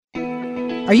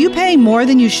Are you paying more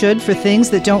than you should for things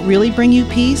that don't really bring you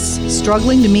peace?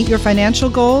 Struggling to meet your financial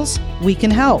goals? We can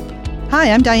help.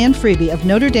 Hi, I'm Diane Freeby of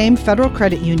Notre Dame Federal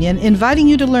Credit Union, inviting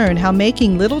you to learn how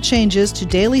making little changes to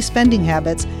daily spending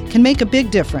habits can make a big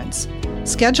difference.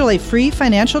 Schedule a free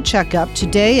financial checkup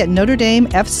today at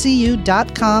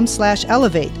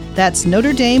NotreDameFCU.com/elevate. That's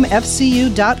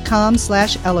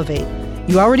NotreDameFCU.com/elevate.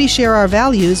 You already share our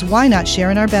values, why not share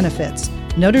in our benefits?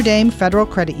 Notre Dame Federal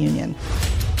Credit Union.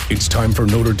 It's time for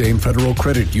Notre Dame Federal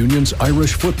Credit Union's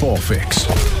Irish Football Fix.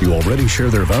 You already share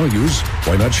their values,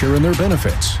 why not share in their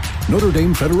benefits? Notre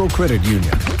Dame Federal Credit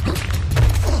Union.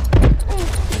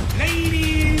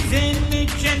 Ladies and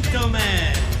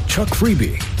gentlemen, Chuck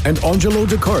Freeby and Angelo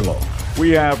DiCarlo.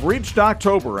 We have reached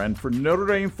October, and for Notre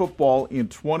Dame football in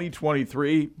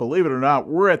 2023, believe it or not,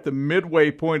 we're at the midway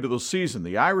point of the season.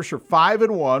 The Irish are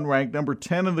 5-1, ranked number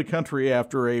 10 in the country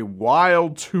after a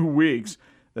wild 2 weeks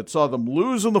that saw them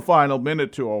lose in the final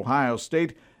minute to Ohio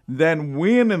State, then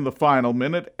win in the final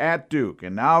minute at Duke.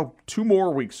 And now 2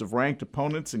 more weeks of ranked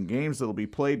opponents and games that will be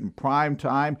played in prime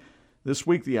time. This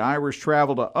week, the Irish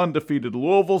travel to undefeated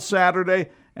Louisville Saturday,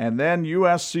 and then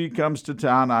USC comes to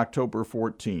town October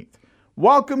 14th.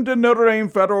 Welcome to Notre Dame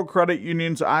Federal Credit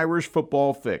Union's Irish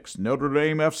Football Fix. Notre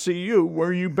Dame FCU,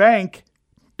 where you bank,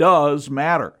 does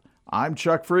matter. I'm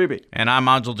Chuck Freeby. And I'm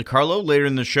Angelo DiCarlo. Later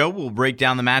in the show, we'll break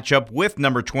down the matchup with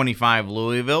number 25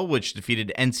 Louisville, which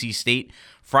defeated NC State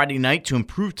Friday night to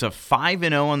improve to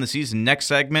 5-0 on the season. Next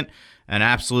segment, an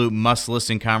absolute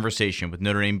must-listen conversation with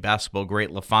Notre Dame basketball great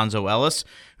LaFonso Ellis,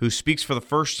 who speaks for the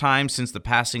first time since the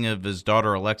passing of his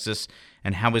daughter Alexis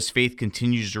and how his faith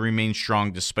continues to remain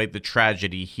strong despite the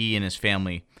tragedy he and his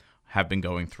family have been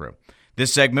going through.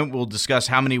 This segment will discuss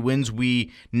how many wins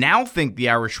we now think the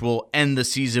Irish will end the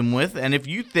season with, and if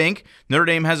you think Notre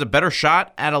Dame has a better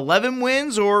shot at 11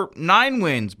 wins or 9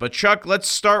 wins. But Chuck, let's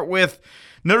start with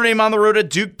Notre Dame on the road at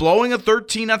Duke, blowing a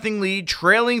 13-0 lead,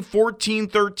 trailing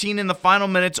 14-13 in the final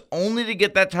minutes, only to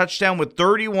get that touchdown with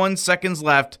 31 seconds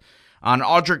left on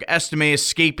Audric Estime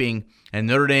escaping, and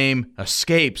Notre Dame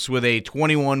escapes with a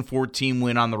 21-14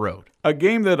 win on the road. A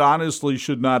game that honestly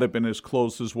should not have been as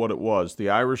close as what it was. The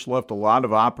Irish left a lot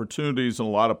of opportunities and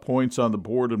a lot of points on the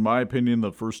board, in my opinion,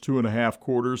 the first 2.5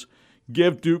 quarters.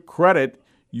 Give Duke credit.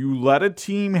 You let a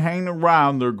team hang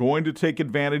around, they're going to take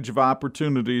advantage of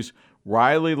opportunities.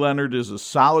 Riley Leonard is a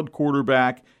solid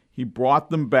quarterback. He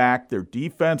brought them back. Their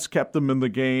defense kept them in the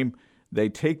game. They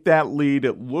take that lead.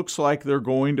 It looks like they're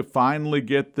going to finally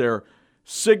get their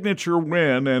signature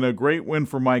win, and a great win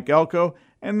for Mike Elko.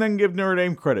 And then give Notre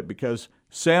Dame credit because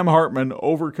Sam Hartman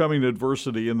overcoming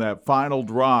adversity in that final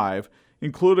drive,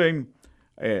 including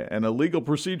an illegal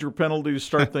procedure penalty to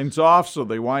start things off, so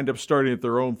they wind up starting at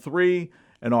their own 3,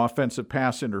 an offensive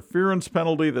pass interference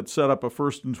penalty that set up a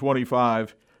 1st and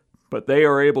 25, but they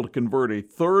are able to convert a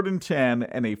 3rd and 10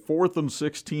 and a 4th and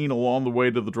 16 along the way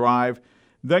to the drive.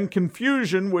 Then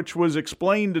confusion, which was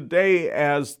explained today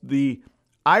as the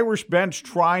Irish bench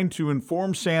trying to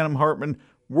inform Sam Hartman,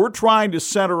 we're trying to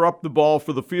center up the ball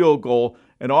for the field goal,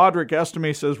 and Audric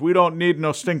Estime says, we don't need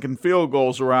no stinking field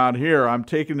goals around here. I'm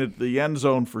taking it to the end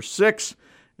zone for 6,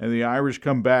 and the Irish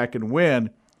come back and win.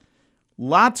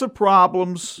 Lots of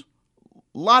problems,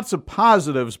 lots of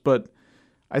positives, but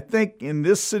I think in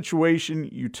this situation,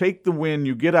 you take the win,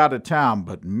 you get out of town,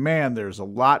 but man, there's a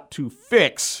lot to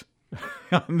fix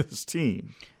on this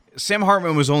team. Sam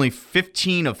Hartman was only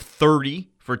 15 of 30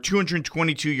 for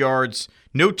 222 yards,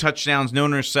 no touchdowns, no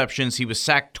interceptions. He was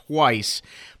sacked twice,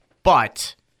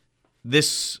 but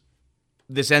this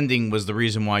ending was the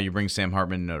reason why you bring Sam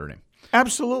Hartman to Notre Dame.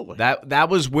 Absolutely. That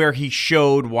was where he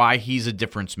showed why he's a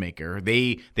difference maker.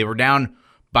 They were down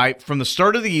from the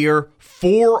start of the year,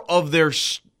 4 of their,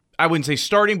 I wouldn't say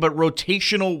starting, but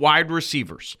rotational wide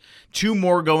receivers. 2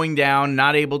 more going down,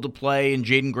 not able to play, in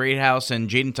Jaden Greathouse and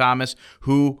Jaden Thomas,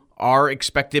 who are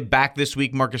expected back this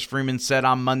week, Marcus Freeman said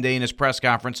on Monday in his press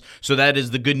conference, so that is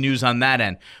the good news on that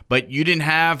end. But you didn't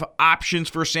have options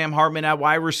for Sam Hartman at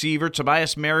wide receiver.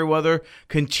 Tobias Merriweather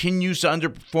continues to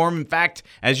underperform. In fact,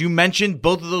 as you mentioned,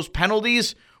 both of those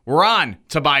penalties were on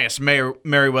Tobias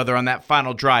Merriweather on that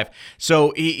final drive.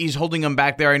 So he's holding him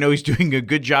back there. I know he's doing a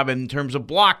good job in terms of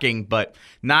blocking, but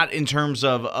not in terms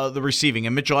of the receiving.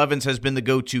 And Mitchell Evans has been the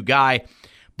go-to guy.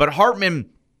 But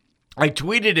Hartman, I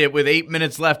tweeted it with 8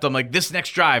 minutes left. I'm like, this next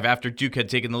drive after Duke had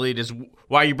taken the lead is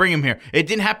why you bring him here. It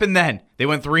didn't happen then. They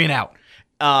went 3 and out.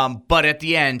 But at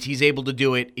the end, he's able to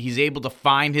do it. He's able to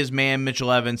find his man, Mitchell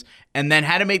Evans, and then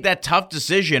had to make that tough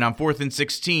decision on 4th and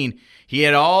 16. He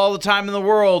had all the time in the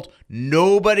world,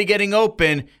 nobody getting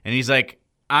open, and he's like,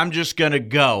 I'm just going to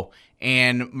go.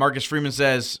 And Marcus Freeman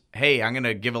says, hey, I'm going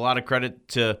to give a lot of credit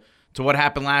to to what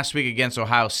happened last week against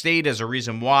Ohio State as a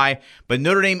reason why. But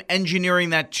Notre Dame engineering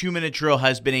that 2-minute drill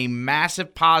has been a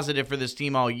massive positive for this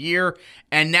team all year,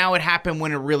 and now it happened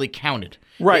when it really counted.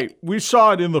 Right. We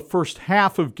saw it in the first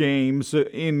half of games,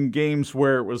 in games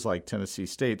where it was like Tennessee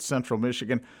State, Central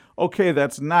Michigan. Okay,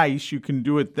 that's nice. You can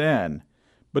do it then.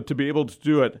 But to be able to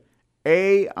do it,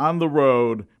 A, on the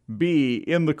road, B,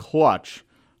 in the clutch,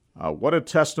 what a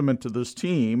testament to this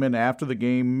team. And after the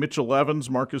game, Mitchell Evans,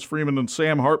 Marcus Freeman, and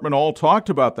Sam Hartman all talked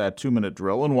about that 2-minute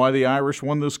drill and why the Irish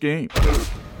won this game.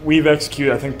 We've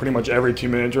executed, I think, pretty much every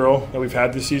 2-minute drill that we've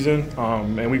had this season,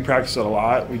 and we practice it a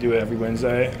lot. We do it every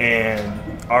Wednesday,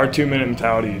 and our 2-minute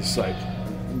mentality is like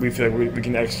we feel like we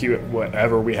can execute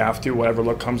whatever we have to, whatever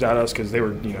look comes at us, because they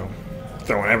were,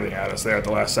 throwing everything at us there at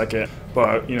the last second.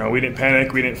 But, we didn't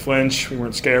panic, we didn't flinch, we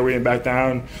weren't scared, we didn't back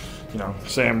down.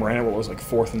 Sam ran what was like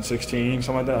 4th and 16,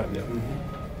 something like that. Yeah.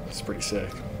 It's pretty sick.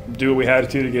 Do what we had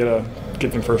to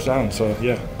get them first down. So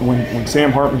yeah. When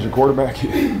Sam Hartman's your quarterback,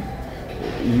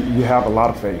 you have a lot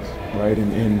of faith, right?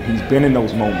 And he's been in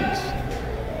those moments.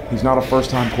 He's not a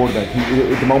first-time quarterback.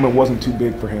 The moment wasn't too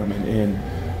big for him, and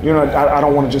I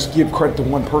don't want to just give credit to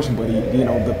one person, but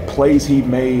the plays he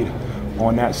made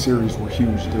on that series were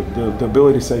huge. The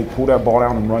ability to say pull that ball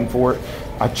down and run for it.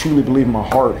 I truly believe in my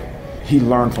heart he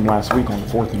learned from last week on the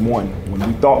 4th and 1 when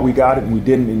we thought we got it and we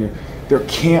didn't. And there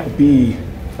can't be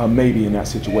a maybe in that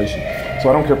situation. So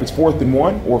I don't care if it's 4th and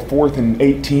 1 or 4th and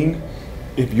 18.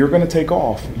 If you're going to take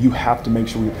off, you have to make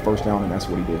sure we get the first down, and that's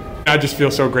what he did. I just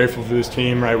feel so grateful for this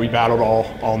team, right? We battled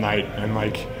all night, and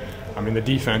the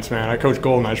defense, man. Coach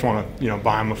Golden, I just want to,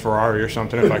 buy him a Ferrari or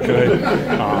something if I could,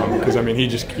 because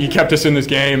he kept us in this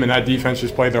game, and that defense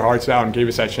just played their hearts out and gave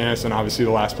us that chance. And obviously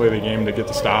the last play of the game to get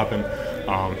the stop, and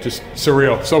just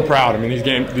surreal. So proud.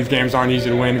 These games aren't easy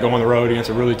to win. To go on the road against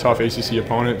a really tough ACC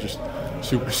opponent, just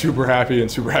super happy,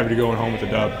 and super happy to go home with the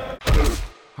dub.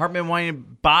 Hartman wanting to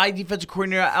buy defensive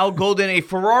coordinator Al Golden a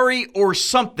Ferrari or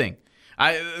something.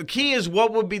 The key is,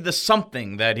 what would be the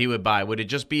something that he would buy? Would it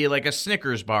just be like a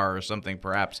Snickers bar or something,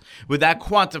 perhaps? Would that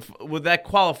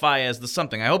qualify as the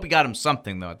something? I hope he got him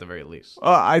something, though, at the very least.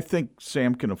 I think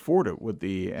Sam can afford it with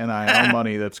the NIL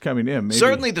money that's coming in. Maybe.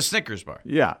 Certainly the Snickers bar.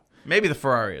 Yeah. Maybe the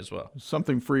Ferrari as well.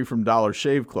 Something free from Dollar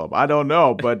Shave Club. I don't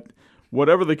know, but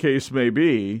whatever the case may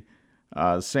be,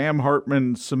 Sam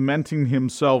Hartman cementing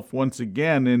himself once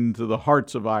again into the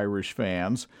hearts of Irish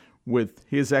fans with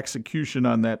his execution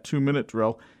on that 2-minute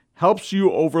drill helps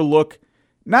you overlook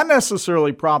not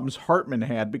necessarily problems Hartman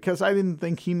had, because I didn't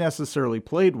think he necessarily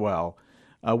played well.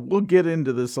 We'll get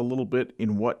into this a little bit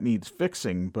in what needs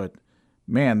fixing, but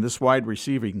man, this wide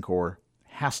receiving core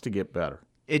has to get better.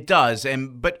 It does,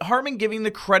 but Hartman giving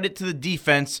the credit to the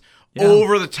defense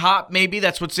over the top, maybe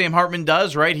that's what Sam Hartman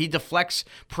does, right? He deflects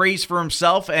praise for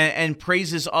himself and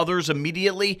praises others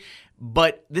immediately.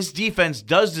 But this defense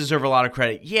does deserve a lot of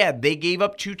credit. Yeah, they gave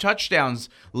up 2 touchdowns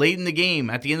late in the game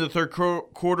at the end of the third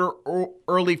quarter or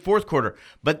early fourth quarter.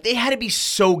 But they had to be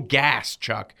so gassed,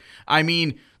 Chuck.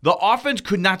 The offense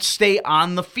could not stay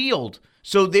on the field.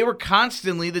 So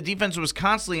the defense was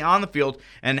constantly on the field.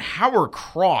 And Howard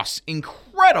Cross,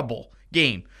 incredible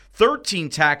game. 13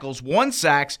 tackles, 1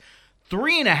 sack,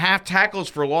 3.5 tackles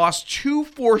for loss, 2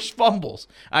 forced fumbles.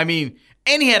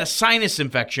 And he had a sinus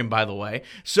infection, by the way.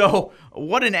 So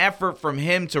what an effort from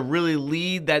him to really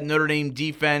lead that Notre Dame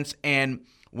defense. And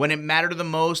when it mattered the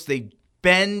most, they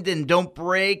bend and don't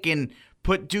break and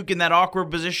put Duke in that awkward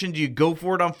position. Do you go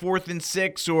for it on 4th and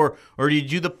 6, or do you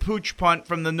do the pooch punt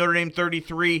from the Notre Dame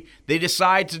 33? They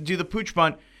decide to do the pooch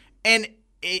punt. And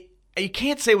you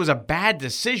can't say it was a bad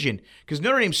decision, because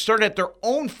Notre Dame started at their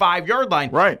own 5-yard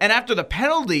line. Right. And after the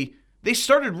penalty, they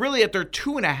started really at their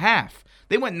 2.5.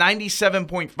 They went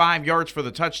 97.5 yards for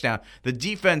the touchdown. The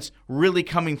defense really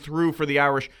coming through for the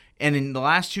Irish. And in the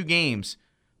last 2 games,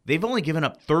 they've only given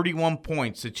up 31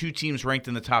 points to 2 teams ranked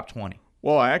in the top 20.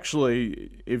 Well,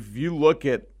 actually, if you look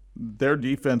at their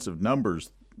defensive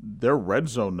numbers, their red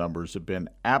zone numbers have been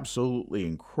absolutely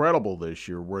incredible this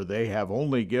year, where they have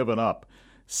only given up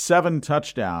 7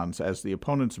 touchdowns as the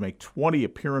opponents make 20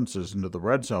 appearances into the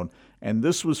red zone. And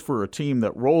this was for a team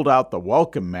that rolled out the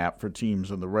welcome mat for teams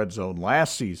in the red zone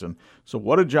last season. So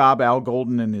what a job Al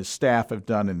Golden and his staff have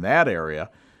done in that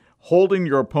area, holding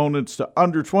your opponents to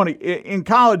under 20. In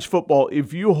college football,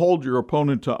 if you hold your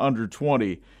opponent to under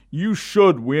 20, you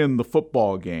should win the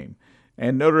football game.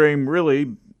 And Notre Dame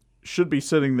really should be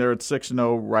sitting there at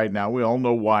 6-0 right now. We all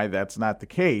know why that's not the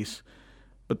case.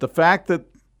 But the fact that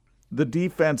the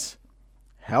defense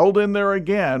held in there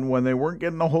again when they weren't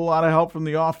getting a whole lot of help from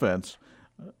the offense,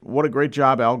 what a great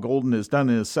job Al Golden has done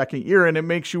in his second year. And it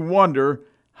makes you wonder,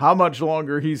 how much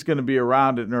longer he's going to be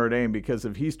around at Notre Dame, because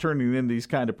if he's turning in these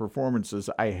kind of performances,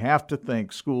 I have to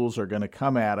think schools are going to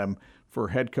come at him for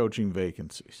head coaching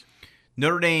vacancies.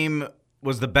 Notre Dame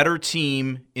was the better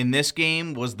team in this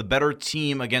game, was the better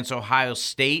team against Ohio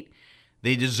State.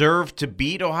 They deserved to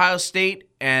beat Ohio State,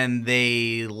 and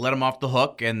they let them off the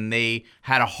hook, and they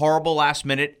had a horrible last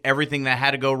minute. Everything that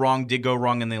had to go wrong did go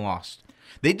wrong, and they lost.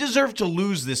 They deserved to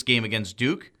lose this game against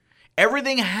Duke.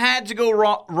 Everything had to go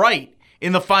right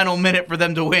in the final minute for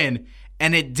them to win,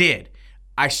 and it did.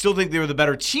 I still think they were the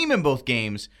better team in both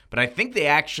games, but I think they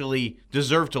actually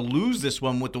deserve to lose this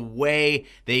one with the way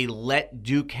they let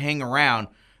Duke hang around.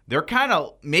 They're kind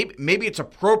of, maybe it's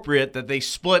appropriate that they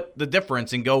split the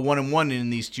difference and go 1-1 in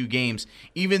these two games,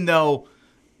 even though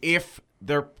if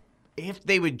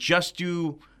they would just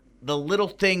do the little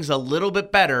things a little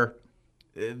bit better,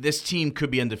 this team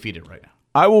could be undefeated right now.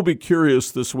 I will be curious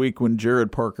this week when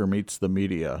Jared Parker meets the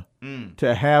media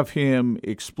to have him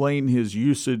explain his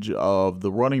usage of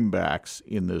the running backs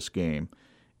in this game.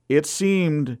 It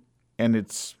seemed, and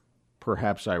it's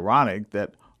perhaps ironic,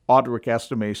 that Audric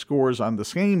Estime scores on the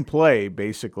same play,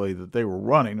 basically, that they were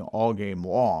running all game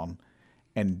long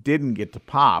and didn't get to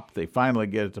pop. They finally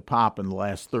get it to pop in the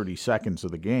last 30 seconds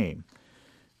of the game.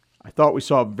 I thought we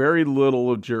saw very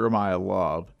little of Jeremiah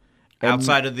Love.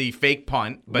 Outside of the fake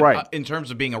punt, but right. In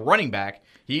terms of being a running back,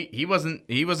 he wasn't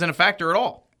a factor at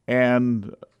all.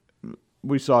 And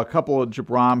we saw a couple of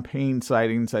Jabron Payne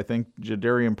sightings. I think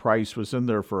Jadarian Price was in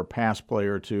there for a pass play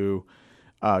or two,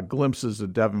 glimpses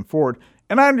of Devin Ford.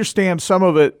 And I understand some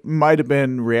of it might have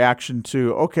been reaction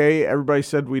to, okay, everybody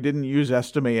said we didn't use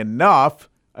Estime enough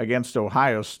against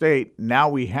Ohio State. Now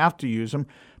we have to use him.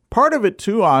 Part of it,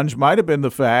 too, Anj, might have been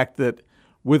the fact that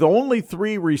with only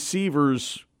 3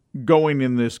 receivers going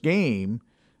in this game,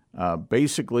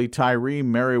 basically Tyree,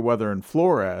 Merriweather, and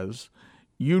Flores,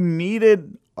 you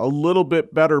needed a little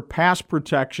bit better pass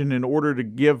protection in order to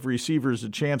give receivers a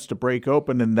chance to break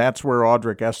open, and that's where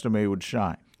Audric Estime would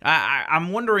shine.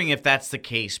 I'm wondering if that's the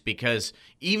case, because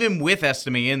even with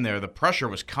Estime in there, the pressure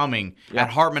was coming at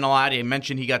Hartman a lot. I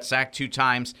mentioned he got sacked 2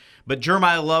 times, but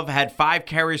Jeremiah Love had 5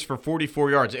 carries for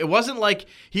 44 yards. It wasn't like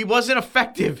he wasn't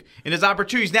effective in his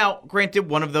opportunities. Now, granted,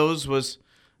 one of those was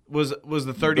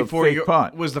the 34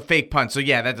 punt. Was the fake punt. So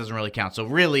yeah, that doesn't really count. So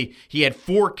really, he had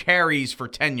 4 carries for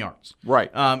 10 yards.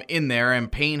 Right. In there,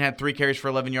 and Payne had 3 carries for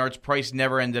 11 yards. Price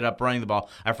never ended up running the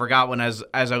ball. I forgot when as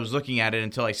I was looking at it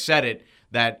until I said it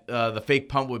that the fake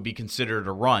punt would be considered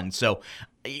a run. So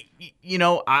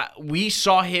we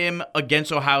saw him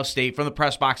against Ohio State from the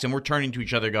press box, and we're turning to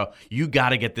each other and go, you got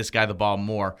to get this guy the ball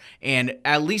more. And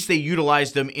at least they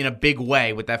utilized him in a big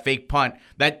way with that fake punt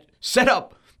that set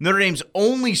up Notre Dame's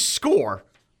only score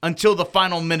until the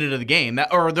final minute of the game,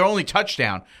 or their only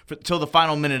touchdown until the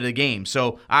final minute of the game.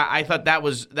 So I thought that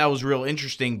was real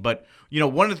interesting. But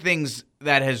one of the things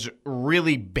that has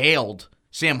really bailed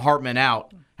Sam Hartman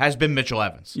out has been Mitchell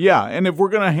Evans. Yeah, and if we're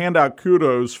going to hand out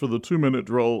kudos for the 2-minute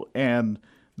drill and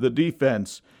the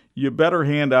defense, you better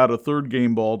hand out a third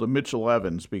game ball to Mitchell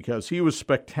Evans, because he was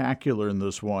spectacular in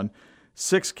this one.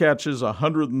 6 catches,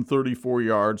 134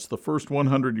 yards, the first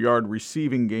 100-yard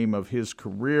receiving game of his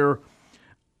career.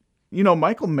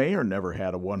 Michael Mayer never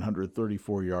had a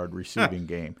 134-yard receiving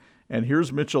game. And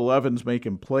here's Mitchell Evans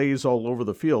making plays all over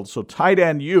the field. So tight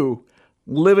end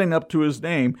living up to his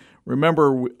name.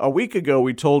 Remember, a week ago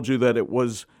we told you that it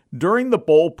was during the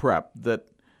bowl prep that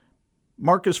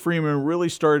Marcus Freeman really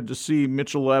started to see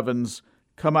Mitchell Evans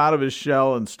come out of his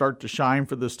shell and start to shine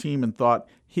for this team, and thought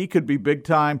he could be big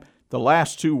time. The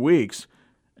last 2 weeks,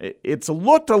 it's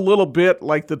looked a little bit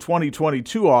like the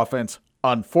 2022 offense,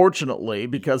 unfortunately,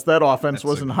 because that offense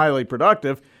wasn't highly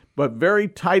productive, but very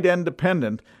tight end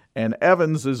dependent. And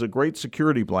Evans is a great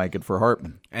security blanket for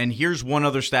Hartman. And here's one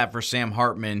other stat for Sam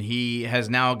Hartman. He has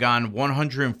now gone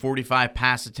 145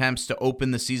 pass attempts to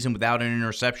open the season without an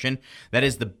interception. That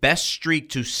is the best streak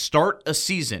to start a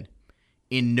season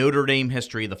in Notre Dame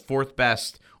history, the 4th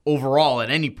best overall at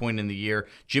any point in the year.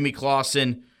 Jimmy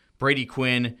Clausen, Brady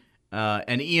Quinn,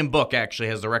 and Ian Book actually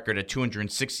has the record at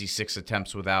 266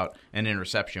 attempts without an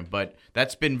interception. But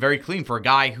that's been very clean for a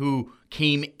guy who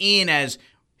came in as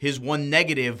his one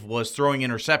negative was throwing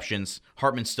interceptions.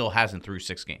 Hartman still hasn't through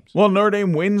 6 games. Well, Notre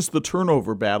Dame wins the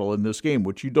turnover battle in this game,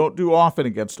 which you don't do often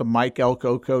against a Mike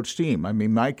Elko coach team. I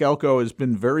mean, Mike Elko has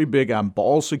been very big on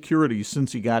ball security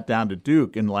since he got down to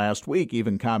Duke, and last week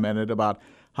even commented about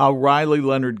how Riley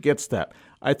Leonard gets that.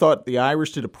 I thought the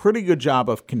Irish did a pretty good job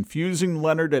of confusing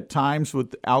Leonard at times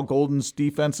with Al Golden's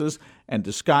defenses and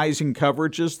disguising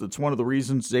coverages. That's one of the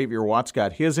reasons Xavier Watts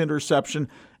got his interception.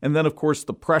 And then, of course,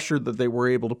 the pressure that they were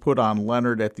able to put on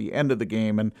Leonard at the end of the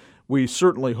game. And we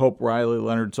certainly hope Riley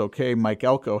Leonard's okay. Mike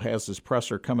Elko has his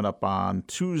presser coming up on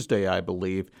Tuesday, I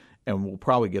believe, and we'll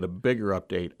probably get a bigger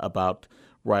update about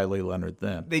Riley Leonard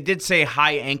then. They did say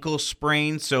high ankle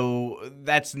sprain, so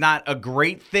that's not a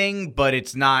great thing, but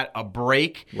it's not a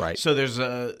break. Right. So there's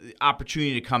a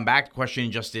opportunity to come back. The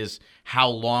question just is how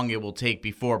long it will take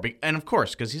before. And of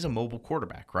course, because he's a mobile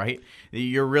quarterback, right?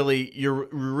 You're really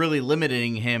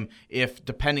limiting him if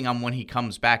depending on when he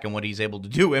comes back and what he's able to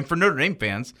do. And for Notre Dame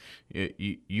fans,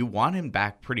 you want him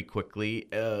back pretty quickly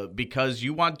because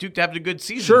you want Duke to have a good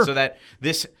season, sure, so that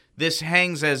this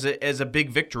hangs as a big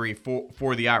victory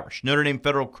for the Irish. Notre Dame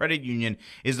Federal Credit Union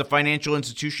is the financial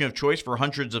institution of choice for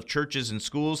hundreds of churches and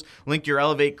schools. Link your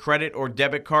Elevate credit or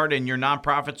debit card, and your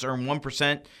nonprofits earn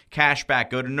 1% cash back.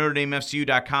 Go to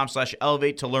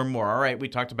NotreDameFCU.com/elevate to learn more. All right, we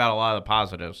talked about a lot of the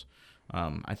positives.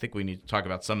 I think we need to talk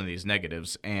about some of these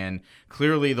negatives. And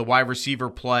clearly the wide receiver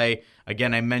play,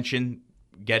 again, I mentioned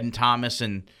getting Thomas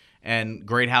and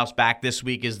Greathouse back this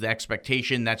week is the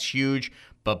expectation. That's huge.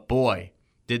 But boy,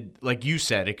 like you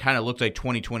said, it kind of looked like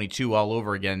 2022 all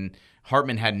over again.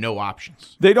 Hartman had no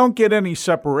options. They don't get any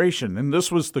separation, and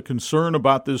this was the concern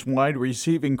about this wide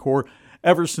receiving core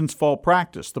ever since fall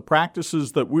practice. The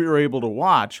practices that we were able to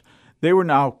watch, they were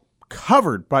now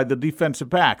covered by the defensive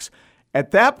backs.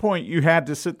 At that point, you had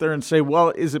to sit there and say, well,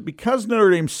 is it because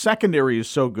Notre Dame's secondary is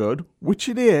so good, which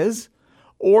it is,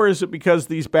 or is it because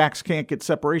these backs can't get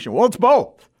separation? Well, it's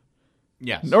both.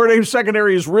 Yes. Notre Dame's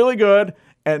secondary is really good,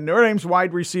 and Notre Dame's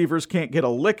wide receivers can't get a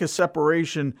lick of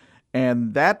separation,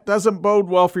 and that doesn't bode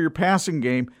well for your passing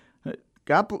game.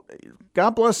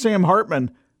 God bless Sam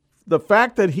Hartman. The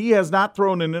fact that he has not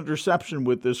thrown an interception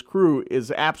with this crew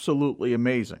is absolutely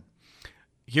amazing.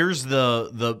 Here's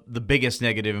the biggest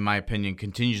negative, in my opinion,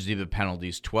 continues to be the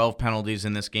penalties. 12 penalties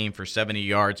in this game for 70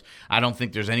 yards. I don't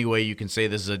think there's any way you can say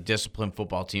this is a disciplined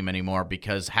football team anymore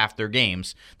because half their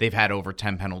games, they've had over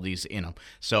 10 penalties in them.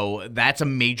 So that's a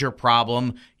major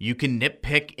problem. You can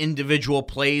nitpick individual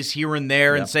plays here and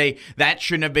there and say that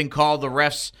shouldn't have been called. The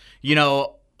refs,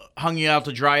 hung you out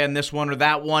to dry on this one or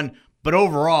that one. But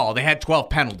overall, they had 12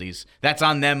 penalties. That's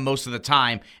on them most of the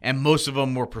time, and most of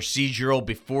them were procedural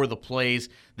before the plays.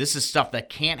 This is stuff that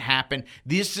can't happen.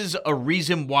 This is a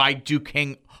reason why Duke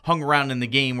hung around in the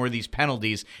game were these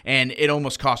penalties, and it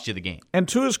almost cost you the game. And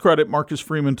to his credit, Marcus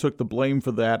Freeman took the blame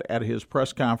for that at his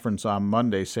press conference on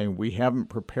Monday, saying we haven't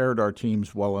prepared our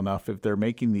teams well enough if they're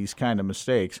making these kind of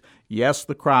mistakes. Yes,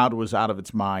 the crowd was out of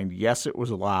its mind. Yes, it was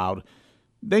loud.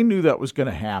 They knew that was going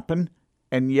to happen,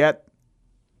 and yet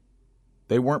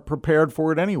they weren't prepared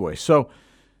for it anyway. So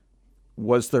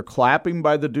was there clapping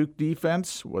by the Duke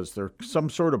defense? Was there some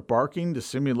sort of barking to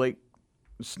simulate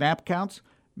snap counts?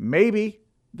 Maybe.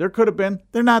 There could have been.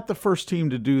 They're not the first team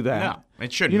to do that. No,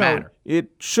 it shouldn't matter.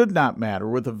 It should not matter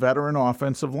with a veteran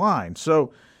offensive line.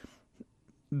 So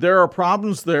there are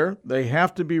problems there. They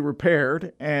have to be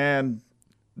repaired, and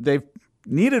they've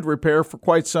needed repair for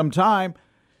quite some time.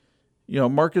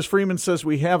 Marcus Freeman says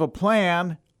we have a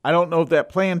plan. I don't know if that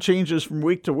plan changes from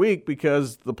week to week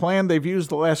because the plan they've used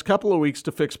the last couple of weeks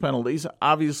to fix penalties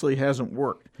obviously hasn't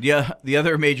worked. Yeah, the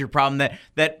other major problem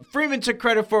that Freeman took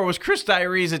credit for was Chris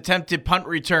Tyree's attempted punt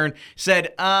return.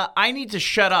 Said, I need to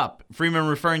shut up. Freeman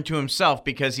referring to himself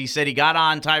because he said he got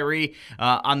on Tyree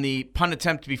on the punt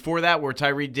attempt before that where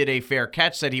Tyree did a fair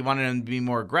catch, said he wanted him to be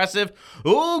more aggressive.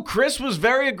 Oh, Chris was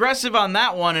very aggressive on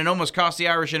that one and almost cost the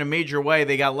Irish in a major way.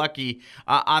 They got lucky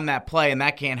on that play, and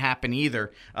that can't happen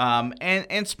either.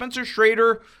 And Spencer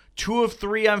Schrader, 2 of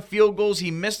 3 on field goals.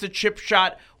 He missed a chip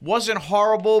shot. Wasn't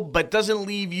horrible, but doesn't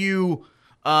leave you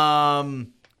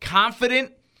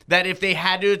confident that if they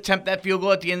had to attempt that field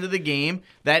goal at the end of the game,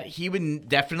 that he would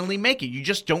definitely make it. You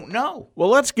just don't know. Well,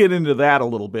 let's get into that a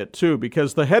little bit, too,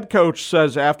 because the head coach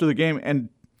says after the game, and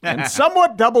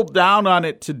somewhat doubled down on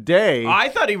it today. I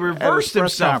thought he reversed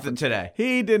himself today.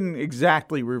 He didn't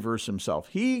exactly reverse himself.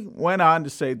 He went on to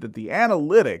say that the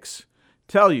analytics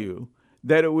tell you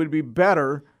that it would be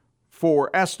better for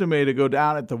Estime to go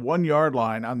down at the 1-yard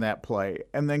line on that play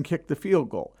and then kick the field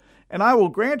goal. And I will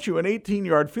grant you an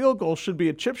 18-yard field goal should be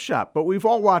a chip shot, but we've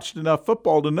all watched enough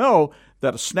football to know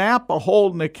that a snap, a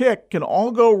hold, and a kick can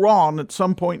all go wrong at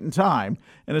some point in time,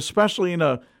 and especially in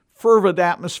a fervid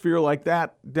atmosphere like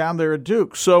that down there at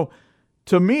Duke. So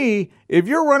to me, if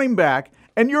you're running back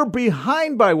and you're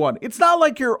behind by 1, it's not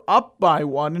like you're up by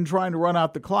 1 and trying to run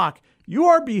out the clock. You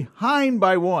are behind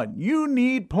by 1. You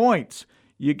need points.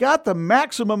 You got the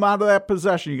maximum out of that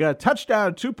possession. You got a touchdown,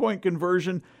 a 2-point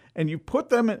conversion, and you put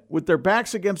them with their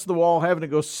backs against the wall, having to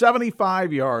go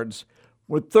 75 yards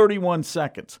with 31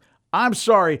 seconds. I'm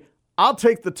sorry, I'll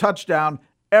take the touchdown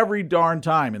every darn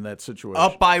time in that situation.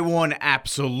 Up by one,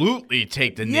 absolutely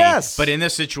take the knee. Yes. But in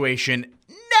this situation,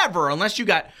 never, unless you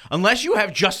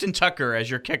have Justin Tucker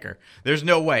as your kicker. There's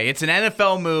no way. It's an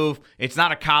NFL move. It's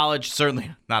not a college,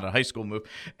 certainly not a high school move.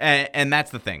 And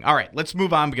that's the thing. All right, let's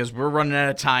move on because we're running out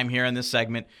of time here in this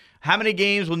segment. How many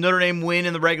games will Notre Dame win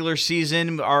in the regular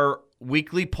season? Our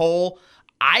weekly poll,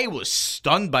 I was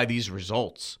stunned by these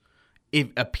results.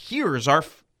 It appears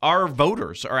our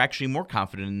voters are actually more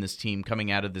confident in this team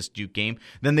coming out of this Duke game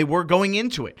than they were going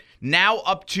into it. Now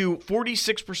up to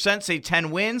 46% say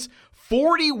 10 wins,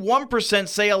 41%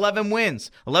 say 11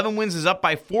 wins. 11 wins is up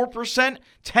by 4%,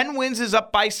 10 wins is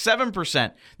up by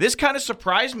 7%. This kind of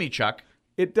surprised me, Chuck.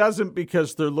 It doesn't,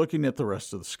 because they're looking at the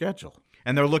rest of the schedule.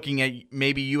 And they're looking at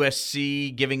maybe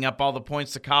USC giving up all the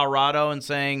points to Colorado and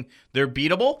saying they're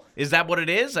beatable? Is that what it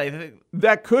is? I think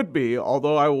that could be,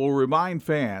 although I will remind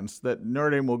fans that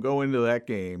Notre Dame will go into that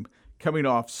game coming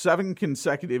off 7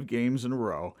 consecutive games in a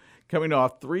row, coming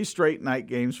off 3 straight night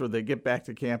games where they get back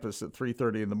to campus at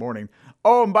 3:30 in the morning.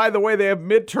 Oh, and by the way, they have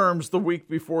midterms the week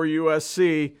before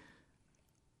USC.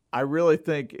 I really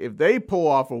think if they pull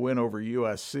off a win over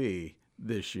USC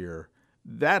this year,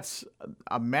 that's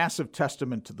a massive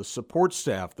testament to the support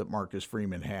staff that Marcus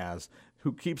Freeman has,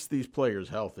 who keeps these players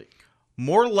healthy.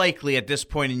 More likely at this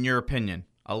point, in your opinion,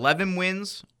 11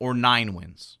 wins or 9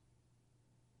 wins?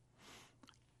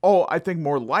 Oh, I think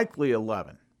more likely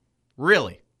 11.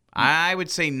 Really? I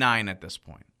would say 9 at this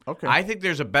point. Okay. I think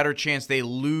there's a better chance they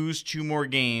lose 2 more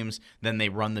games than they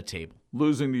run the table.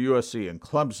 Losing to USC and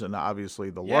Clemson, obviously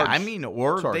the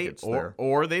large targets there.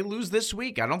 Or they lose this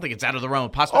week. I don't think it's out of the realm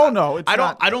of possibility. Oh no, it's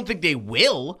not. I don't think they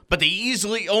will, but they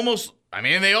easily almost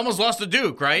lost to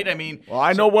Duke, right? Well,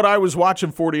 I know what I was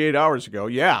watching 48 hours ago.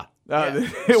 Yeah.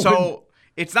 So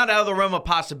it's not out of the realm of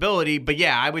possibility, but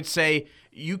yeah, I would say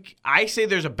I say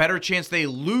there's a better chance they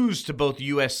lose to both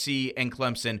USC and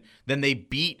Clemson than they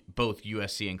beat both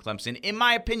USC and Clemson, in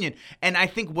my opinion. And I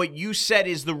think what you said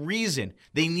is the reason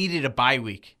they needed a bye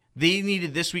week. They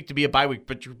needed this week to be a bye week.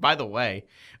 But by the way,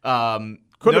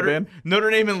 could have been. Notre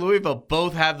Dame and Louisville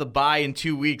both have the bye in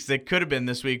 2 weeks. That could have been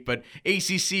this week, but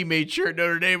ACC made sure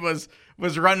Notre Dame was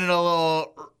running a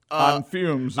little on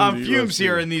fumes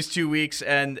here in these 2 weeks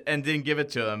and didn't give it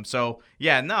to them. So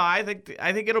yeah, no, I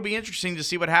think it'll be interesting to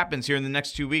see what happens here in the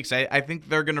next 2 weeks. I think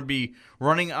they're going to be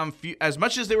running on as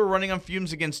much as they were running on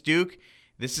fumes against Duke.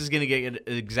 This is going to get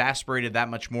exasperated that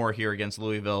much more here against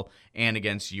Louisville and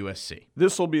against USC.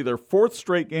 This will be their 4th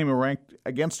straight game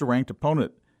against a ranked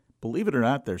opponent. Believe it or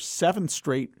not, their 7th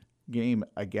straight game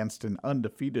against an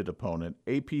undefeated opponent.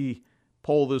 AP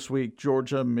poll this week: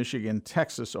 Georgia, Michigan,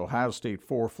 Texas, Ohio State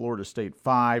 4, Florida State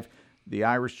 5. The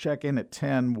Irish check in at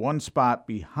 10, 1 spot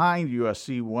behind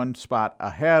USC, 1 spot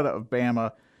ahead of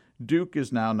Bama. Duke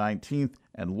is now 19th,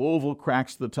 and Louisville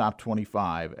cracks the top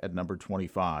 25 at number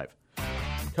 25.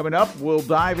 Coming up, we'll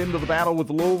dive into the battle with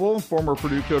Louisville, former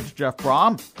Purdue coach Jeff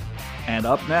Brom. And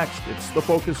up next, it's the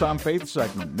Focus on Faith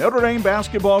segment. Notre Dame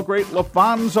basketball great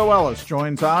LaFonso Ellis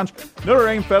joins Anj. Notre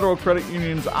Dame Federal Credit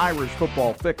Union's Irish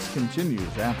Football Fix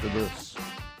continues after this.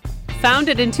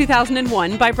 Founded in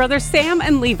 2001 by brothers Sam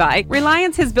and Levi,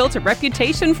 Reliance has built a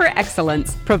reputation for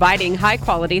excellence, providing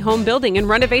high-quality home building and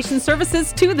renovation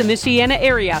services to the Michiana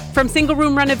area. From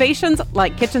single-room renovations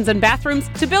like kitchens and bathrooms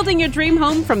to building your dream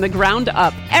home from the ground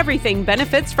up, everything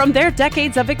benefits from their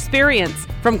decades of experience.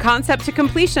 From concept to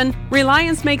completion,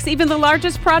 Reliance makes even the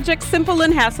largest projects simple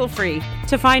and hassle-free.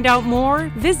 To find out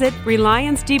more, visit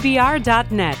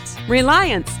RelianceDBR.net.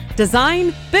 Reliance.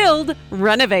 Design, build,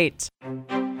 renovate.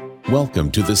 Welcome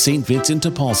to the St. Vincent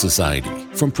de Paul Society.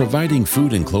 From providing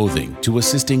food and clothing to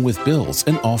assisting with bills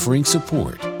and offering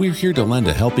support, we're here to lend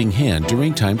a helping hand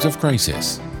during times of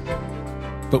crisis.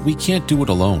 But we can't do it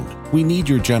alone. We need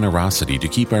your generosity to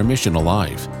keep our mission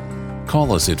alive.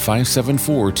 Call us at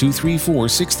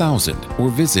 574-234-6000 or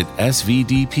visit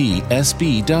svdpsb.org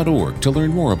to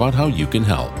learn more about how you can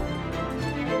help.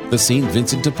 The St.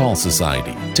 Vincent de Paul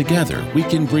Society. Together, we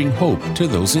can bring hope to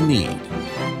those in need.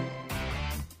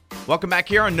 Welcome back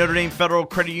here on Notre Dame Federal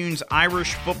Credit Union's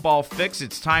Irish Football Fix.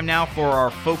 It's time now for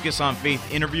our Focus on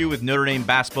Faith interview with Notre Dame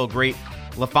basketball great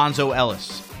LaFonso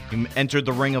Ellis. He entered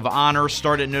the Ring of Honor,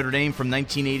 started at Notre Dame from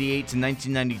 1988 to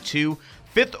 1992,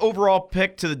 Fifth overall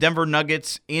pick to the Denver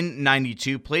Nuggets in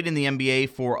 92, played in the NBA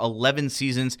for 11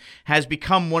 seasons, has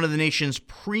become one of the nation's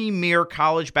premier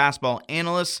college basketball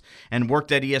analysts, and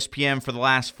worked at ESPN for the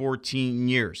last 14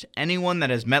 years. Anyone that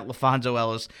has met LaFonso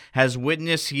Ellis has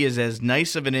witnessed he is as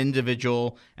nice of an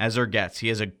individual as there gets. He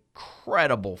has an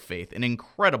incredible faith,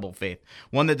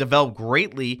 one that developed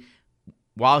greatly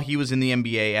while he was in the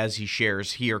NBA, as he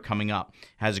shares here coming up.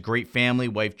 Has a great family,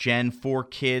 wife Jen, 4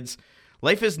 kids.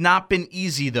 Life has not been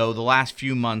easy, though, the last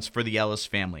few months for the Ellis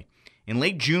family. In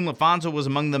late June, LaFonso was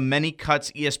among the many cuts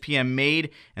ESPN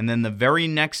made, and then the very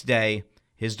next day,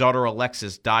 his daughter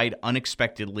Alexis died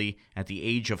unexpectedly at the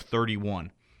age of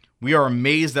 31. We are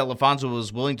amazed that LaFonso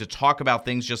was willing to talk about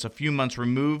things just a few months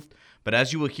removed, but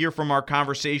as you will hear from our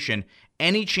conversation,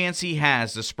 any chance he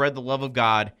has to spread the love of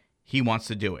God, he wants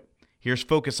to do it. Here's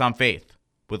Focus on Faith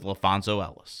with LaFonso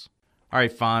Ellis. All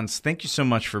right, Fonz, thank you so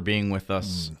much for being with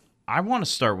us. I want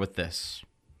to start with this.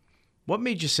 What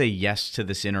made you say yes to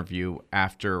this interview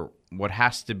after what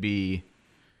has to be,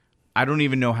 I don't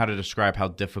even know how to describe how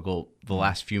difficult the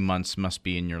last few months must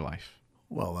be in your life?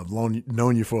 Well, I've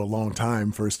known you for a long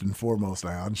time, first and foremost,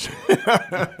 Ange.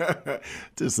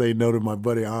 To say no to my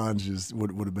buddy Ange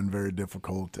would have been very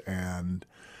difficult. And,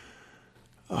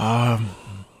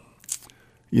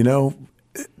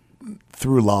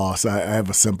 through loss, I have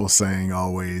a simple saying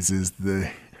always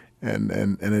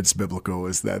and it's biblical,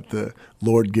 is that the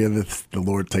Lord giveth, the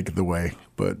Lord taketh away,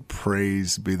 but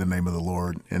praise be the name of the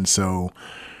Lord. And so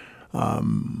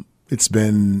it's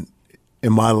been,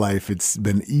 in my life, it's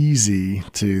been easy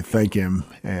to thank him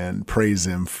and praise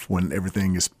him when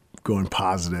everything is going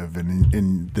positive and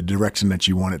in the direction that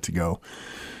you want it to go.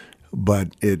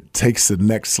 But it takes the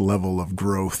next level of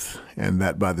growth, and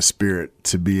that by the Spirit,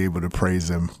 to be able to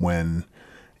praise him when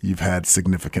you've had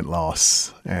significant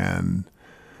loss. And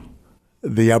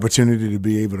the opportunity to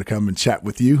be able to come and chat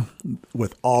with you,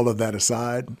 with all of that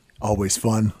aside, always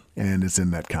fun, and it's in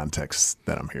that context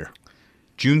that I'm here.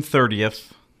 June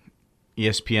 30th,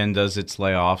 ESPN does its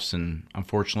layoffs, and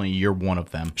unfortunately, you're one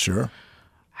of them. Sure.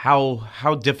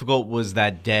 How difficult was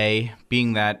that day,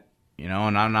 being that,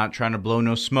 and I'm not trying to blow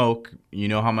no smoke. You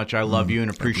know how much I love you and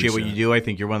appreciate what you do. I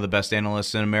think you're one of the best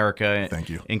analysts in America. Thank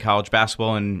you. In college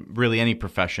basketball and really any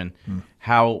profession.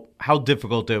 How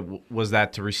difficult was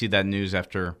that to receive that news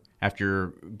after your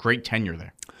great tenure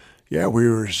there? Yeah,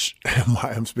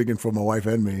 I'm speaking for my wife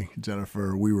and me,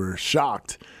 Jennifer. We were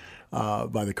shocked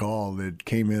by the call that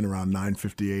came in around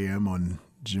 9:50 a.m. on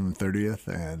June 30th,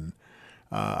 and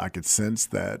I could sense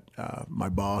that my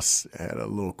boss had a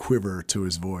little quiver to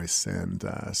his voice, and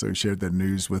so he shared that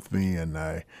news with me, and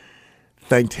I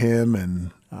thanked him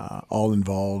and all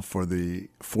involved for the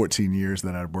 14 years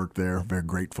that I'd worked there. Very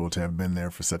grateful to have been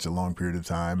there for such a long period of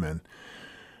time, and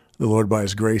the Lord, by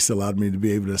his grace, allowed me to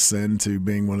be able to ascend to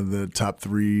being one of the top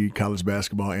 3 college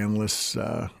basketball analysts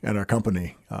at our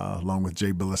company, along with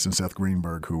Jay Billis and Seth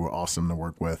Greenberg, who were awesome to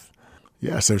work with.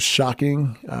 Yeah, so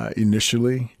shocking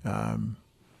initially,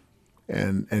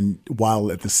 and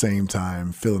while at the same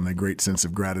time feeling a great sense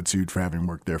of gratitude for having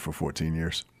worked there for 14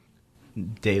 years.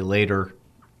 Day later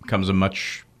comes a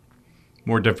much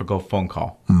more difficult phone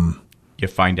call. You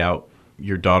find out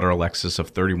your daughter Alexis, of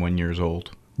 31 years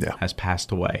old, has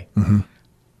passed away.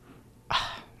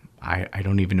 I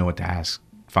don't even know what to ask,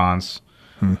 Fonz.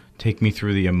 Take me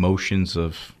through the emotions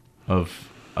of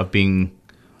being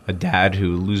a dad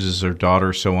who loses their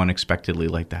daughter so unexpectedly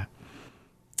like that.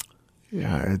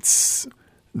 Yeah, it's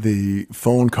the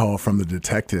phone call from the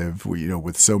detective,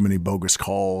 with so many bogus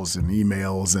calls and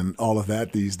emails and all of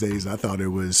that these days. I thought it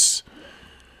was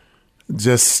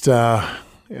just, a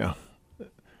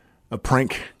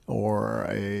prank or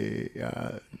a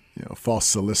false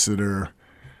solicitor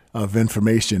of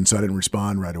information, so I didn't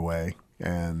respond right away.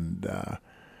 And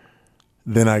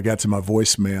then I got to my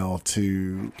voicemail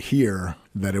to hear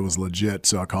that it was legit,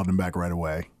 so I called him back right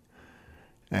away.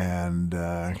 And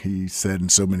he said in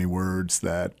so many words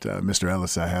that, Mr.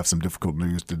 Ellis, I have some difficult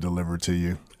news to deliver to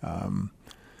you.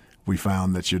 We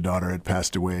found that your daughter had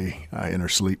passed away in her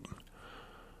sleep.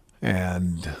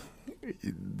 And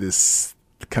this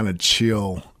kind of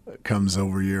chill comes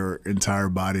over your entire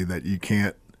body that you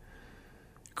can't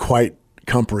quite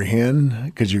comprehend,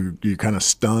 because you're kind of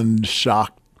stunned,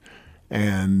 shocked,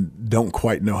 and don't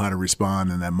quite know how to respond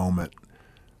in that moment.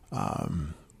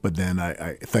 But then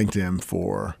I thanked him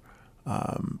for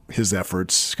his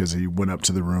efforts, because he went up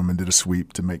to the room and did a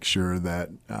sweep to make sure that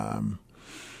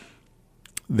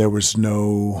there was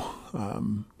no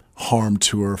harm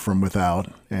to her from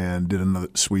without, and did another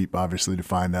sweep, obviously, to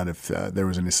find out if there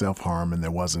was any self-harm, and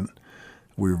there wasn't.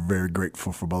 We were very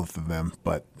grateful for both of them.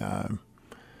 But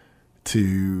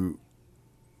to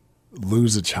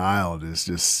lose a child is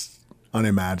just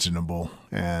unimaginable.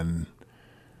 And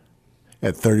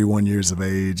at 31 years of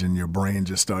age, and your brain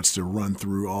just starts to run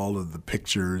through all of the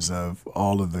pictures of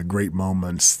all of the great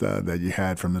moments that you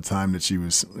had from the time that she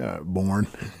was born,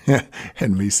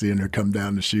 and me seeing her come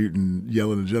down to shoot and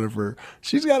yelling at Jennifer,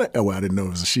 she's got a, oh, well, I didn't know it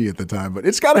was a she at the time, but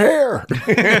it's got hair.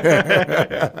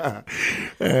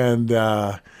 And,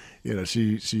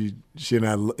 she and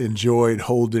I enjoyed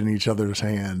holding each other's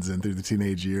hands, and through the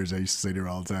teenage years, I used to say to her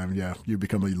all the time, yeah, you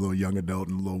become a little young adult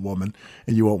and a little woman,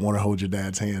 and you won't want to hold your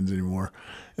dad's hands anymore.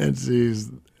 And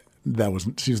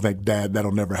she was like, Dad,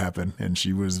 that'll never happen. And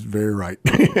she was very right.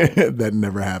 That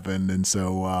never happened. And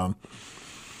so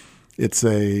it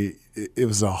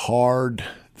was a hard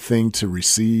thing to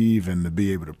receive and to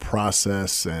be able to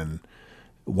process, and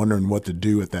wondering what to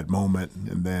do at that moment.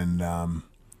 And then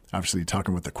obviously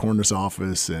talking with the coroner's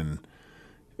office, and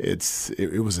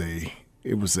it was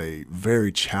a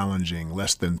very challenging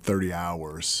less than 30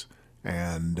 hours.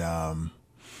 And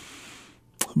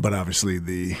but obviously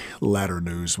the latter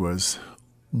news was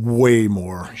way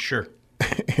more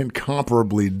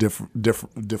incomparably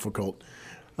difficult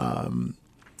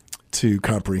to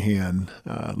comprehend.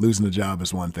 Losing a job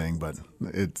is one thing, but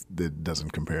it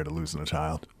doesn't compare to losing a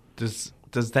child. Does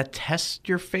that test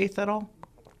your faith at all?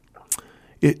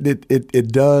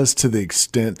 It does, to the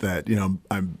extent that,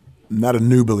 I'm not a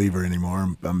new believer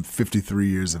anymore. I'm 53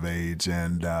 years of age,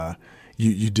 and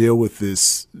you deal with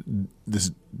this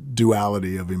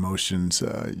duality of emotions.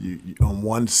 You on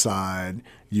one side,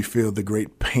 you feel the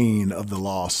great pain of the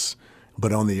loss,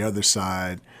 but on the other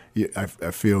side, I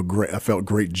felt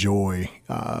great joy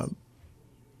that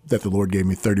the Lord gave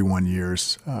me 31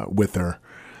 years with her.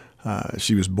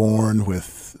 She was born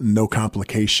with no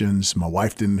complications. My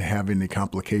wife didn't have any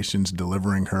complications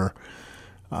delivering her.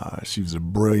 She was a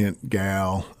brilliant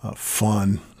gal,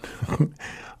 fun,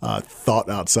 thought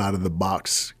outside of the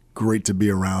box, great to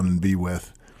be around and be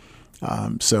with.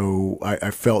 So I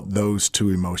felt those two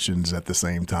emotions at the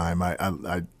same time.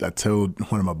 I told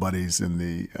one of my buddies in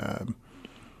the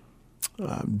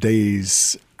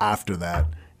days after that,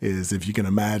 is if you can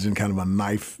imagine kind of a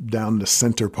knife down the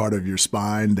center part of your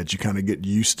spine, that you kind of get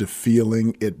used to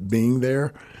feeling it being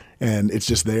there, and it's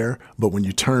just there. But when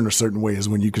you turn a certain way is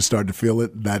when you can start to feel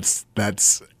it. That's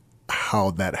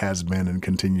how that has been and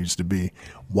continues to be,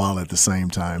 while at the same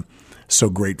time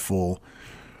so grateful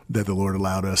that the Lord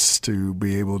allowed us to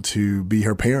be able to be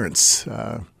her parents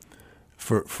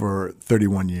for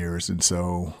 31 years. And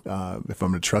so if I'm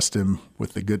going to trust him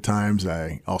with the good times,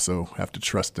 I also have to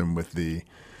trust him with the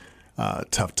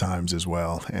tough times as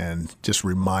well. And just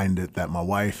reminded that my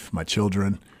wife, my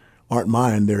children aren't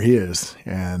mine, they're his.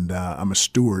 And I'm a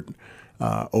steward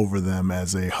over them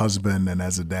as a husband and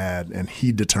as a dad, and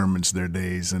he determines their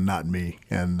days and not me.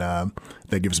 And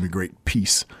that gives me great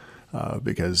peace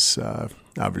because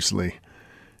obviously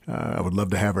I would love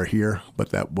to have her here, but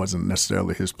that wasn't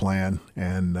necessarily his plan.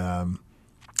 And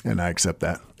I accept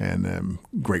that, and am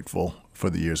grateful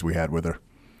for the years we had with her.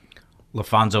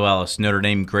 LaFonso Ellis, Notre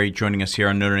Dame great, joining us here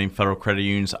on Notre Dame Federal Credit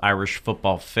Union's Irish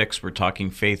Football Fix. We're talking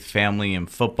faith, family, and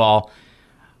football.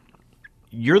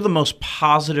 You're the most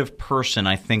positive person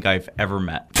I think I've ever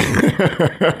met.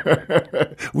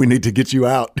 We need to get you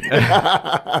out.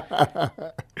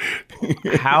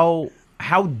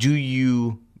 How do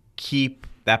you keep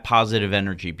that positive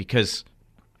energy? Because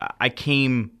I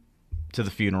came to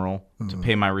the funeral to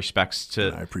pay my respects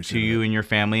to you and your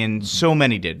family, and so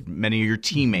many did. Many of your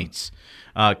teammates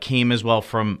came as well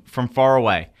from far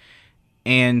away.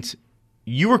 And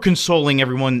you were consoling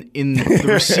everyone in the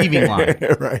receiving line.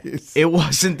 Right. It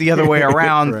wasn't the other way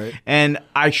around. Right. And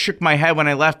I shook my head when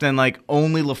I left, and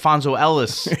only LaFonso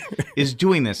Ellis is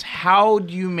doing this. How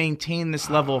do you maintain this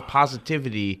level of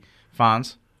positivity,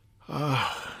 Fonz?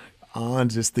 On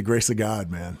just the grace of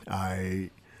God, man.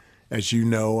 As you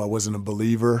know, I wasn't a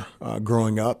believer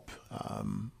growing up.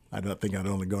 I don't think I'd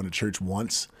only gone to church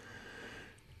once.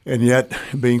 And yet,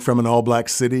 being from an all-black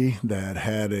city that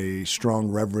had a strong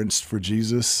reverence for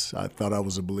Jesus, I thought I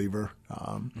was a believer.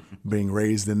 Being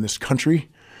raised in this country,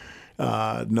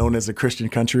 known as a Christian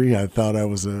country, I thought I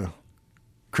was a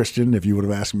Christian. If you would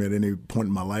have asked me at any point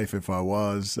in my life if I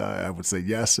was, I would say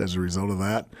yes as a result of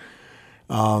that.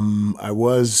 I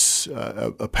was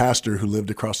a pastor who lived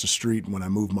across the street when I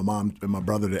moved my mom and my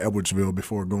brother to Edwardsville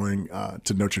before going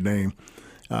to Notre Dame.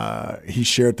 He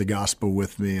shared the gospel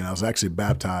with me, and I was actually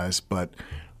baptized, but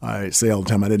I say all the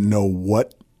time I didn't know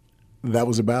what that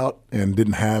was about and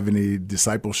didn't have any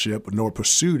discipleship nor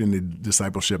pursued any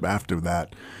discipleship after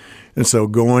that. And so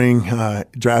going,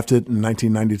 drafted in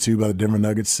 1992 by the Denver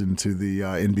Nuggets into the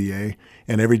NBA,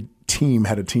 and every team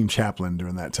had a team chaplain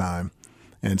during that time.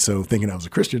 And so thinking I was a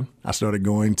Christian, I started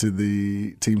going to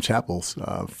the team chapels,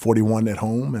 41 at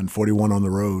home and 41 on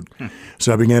the road.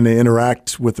 So I began to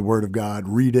interact with the Word of God,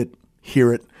 read it,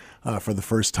 hear it for the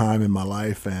first time in my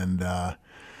life, and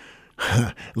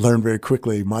learned very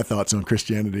quickly my thoughts on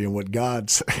Christianity and what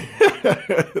God's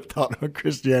thought on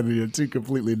Christianity are two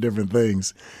completely different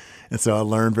things. And so I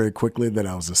learned very quickly that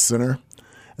I was a sinner,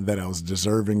 that I was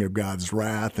deserving of God's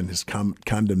wrath and his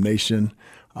condemnation,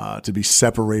 to be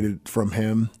separated from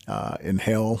him in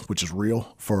hell, which is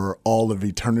real, for all of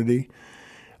eternity,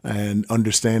 and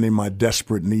understanding my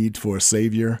desperate need for a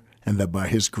Savior, and that by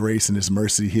his grace and his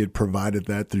mercy, he had provided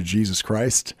that through Jesus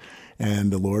Christ. And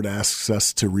the Lord asks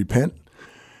us to repent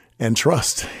and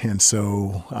trust. And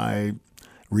so I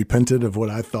repented of what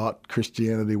I thought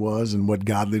Christianity was and what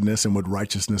godliness and what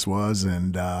righteousness was,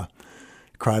 and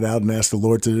cried out and asked the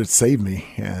Lord to save me.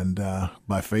 And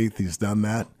by faith, he's done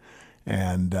that.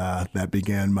 And that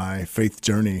began my faith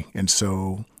journey. And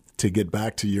so to get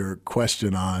back to your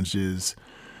question, Anj, is,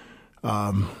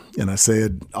 and I say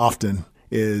it often,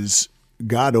 is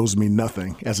God owes me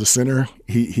nothing. As a sinner,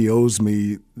 he owes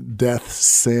me death,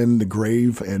 sin, the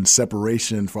grave, and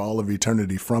separation for all of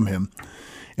eternity from him.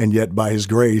 And yet by his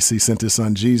grace, he sent his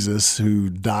son Jesus, who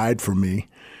died for me,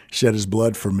 shed his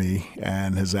blood for me,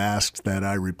 and has asked that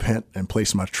I repent and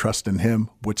place my trust in him,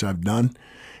 which I've done.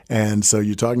 And so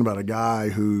you're talking about a guy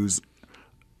who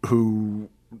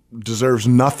deserves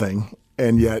nothing,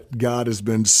 and yet God has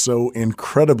been so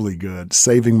incredibly good,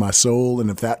 saving my soul. And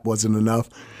if that wasn't enough,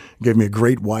 gave me a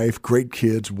great wife, great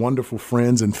kids, wonderful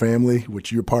friends and family,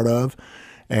 which you're part of.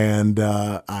 And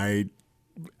I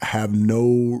have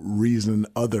no reason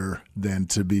other than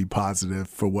to be positive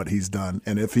for what he's done.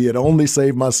 And if he had only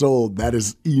saved my soul, that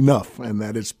is enough, and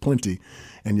that is plenty.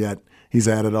 And yet he's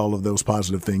added all of those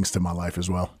positive things to my life as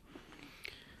well.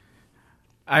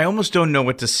 I almost don't know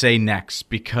what to say next,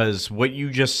 because what you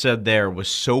just said there was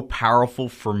so powerful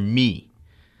for me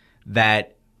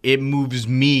that it moves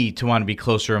me to want to be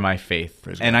closer in my faith.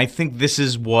 And I think this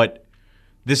is what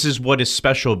is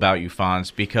special about you,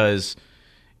 Fonz, because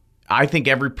I think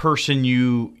every person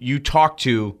you talk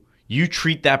to, you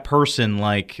treat that person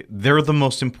like they're the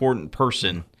most important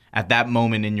person at that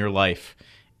moment in your life.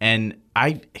 And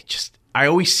I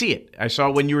always see it. I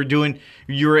saw when you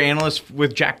were analyst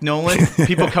with Jack Nolan,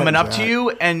 people coming up to you,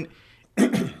 and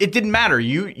it didn't matter.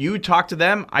 You talked to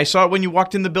them. I saw it when you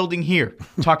walked in the building here,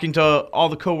 talking to all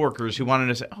the coworkers who wanted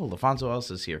to say, "Oh, LaFonso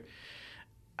Ellis is here."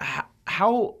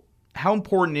 How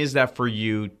important is that for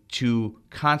you to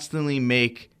constantly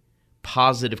make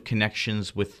positive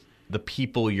connections with the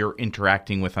people you're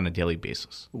interacting with on a daily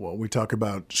basis? Well, we talk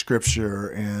about Scripture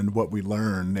and what we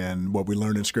learn, and what we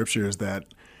learn in Scripture is that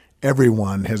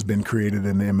everyone has been created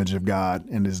in the image of God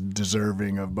and is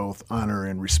deserving of both honor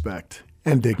and respect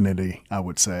and dignity, I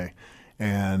would say.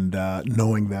 And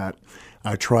knowing that,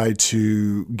 I try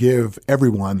to give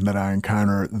everyone that I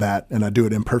encounter that, and I do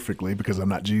it imperfectly because I'm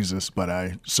not Jesus, but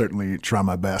I certainly try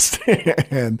my best.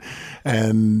 and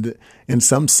in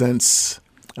some sense,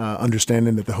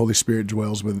 understanding that the Holy Spirit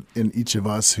dwells within each of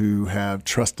us who have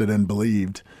trusted and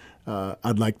believed,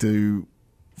 I'd like to,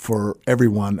 for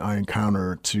everyone I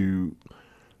encounter, to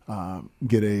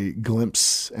get a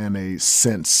glimpse and a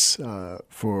sense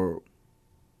for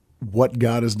what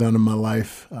God has done in my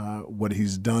life, what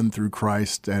he's done through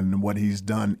Christ, and what he's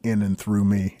done in and through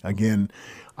me. Again,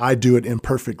 I do it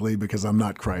imperfectly because I'm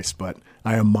not Christ, but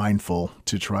I am mindful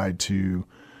to try to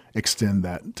extend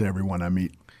that to everyone I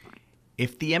meet.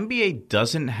 If the NBA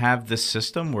doesn't have this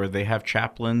system where they have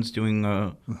chaplains doing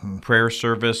a prayer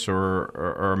service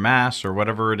or a mass or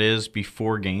whatever it is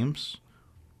before games,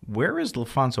 where is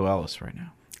LaFonso Ellis right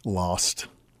now? Lost.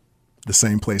 The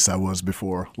same place I was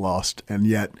before, lost. And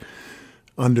yet,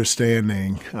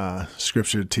 understanding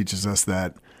Scripture teaches us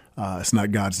that it's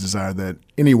not God's desire that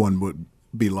anyone would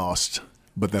be lost,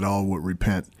 but that all would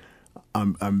repent.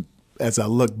 As I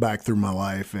look back through my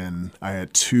life, and I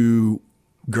had two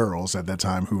girls at that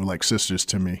time who were like sisters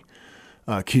to me,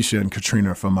 Keisha and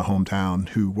Katrina from my hometown,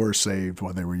 who were saved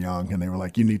while they were young, and they were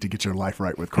like, "You need to get your life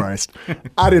right with Christ."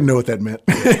 I didn't know what that meant.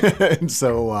 And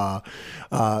so,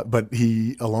 but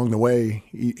he, along the way,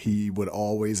 he would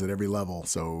always, at every level.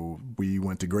 So we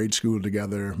went to grade school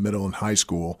together, middle and high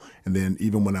school. And then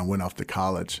even when I went off to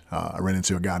college, I ran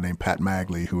into a guy named Pat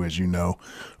Magley, who, as you know,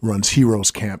 runs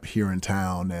Heroes Camp here in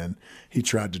town. And he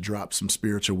tried to drop some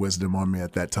spiritual wisdom on me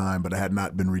at that time, but I had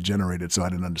not been regenerated, so I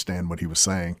didn't understand what he was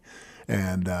saying.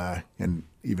 And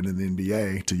even in the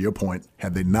NBA, to your point,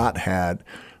 had they not had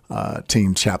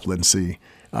team chaplaincy,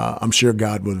 I'm sure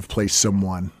God would have placed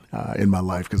someone in my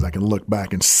life because I can look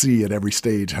back and see at every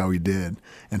stage how he did.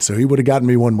 And so he would have gotten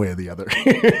me one way or the other.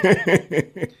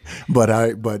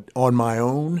 But on my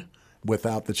own,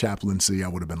 without the chaplaincy, I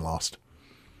would have been lost.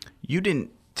 You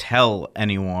didn't tell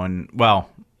anyone, well,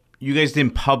 you guys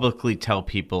didn't publicly tell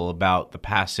people about the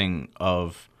passing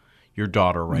of your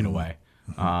daughter right away.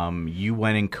 You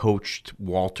went and coached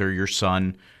Walter, your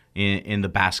son, in the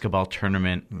basketball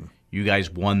tournament. You guys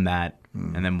won that.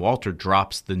 And then Walter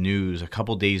drops the news a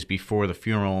couple days before the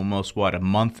funeral, almost, a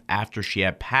month after she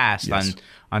had passed,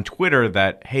 on Twitter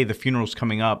that, hey, the funeral's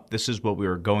coming up. This is what we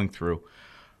were going through.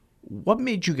 What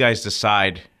made you guys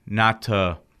decide not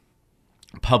to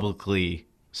publicly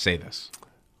say this?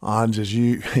 Anj, as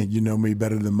you know me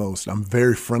better than most. I'm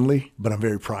very friendly, but I'm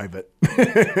very private.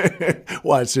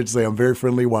 Well, I should say I'm very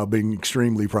friendly while being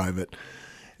extremely private.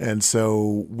 And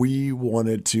so we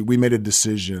made a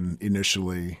decision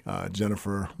initially,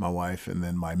 Jennifer, my wife, and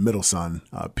then my middle son,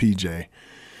 PJ.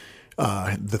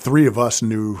 The three of us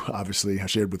knew, obviously, I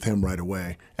shared with him right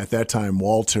away. At that time,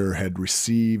 Walter had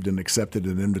received and accepted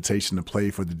an invitation to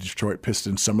play for the Detroit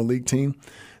Pistons Summer League team.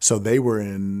 So they were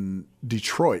in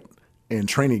Detroit in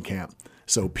training camp.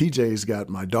 So PJ's got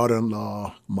my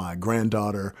daughter-in-law, my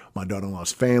granddaughter, my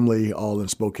daughter-in-law's family, all in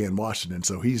Spokane, Washington.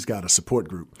 So he's got a support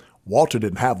group. Walter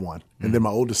didn't have one. And then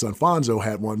my oldest son, Fonzo,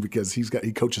 had one because he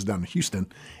coaches down in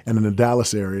Houston and in the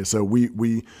Dallas area. So we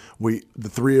the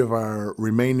three of our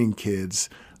remaining kids,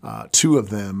 two of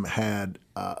them had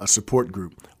a support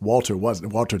group. Walter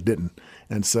didn't.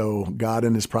 And so God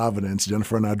in his providence,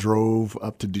 Jennifer and I drove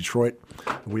up to Detroit.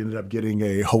 We ended up getting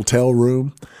a hotel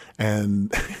room,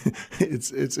 and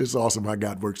it's awesome how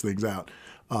God works things out.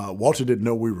 Walter didn't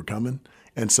know we were coming.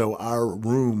 And so our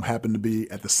room happened to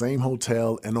be at the same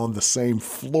hotel and on the same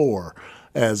floor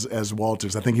as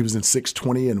Walter's. I think he was in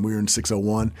 620 and we were in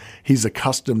 601. He's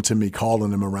accustomed to me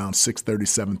calling him around 6:30,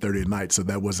 7:30 at night, so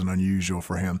that wasn't unusual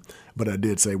for him. But I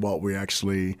did say, Walt, we're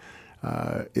actually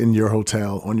in your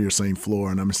hotel on your same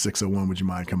floor, and I'm in 601. Would you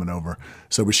mind coming over?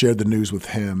 So we shared the news with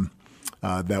him.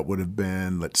 That would have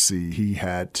been, he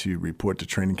had to report to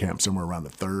training camp somewhere around the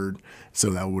 3rd.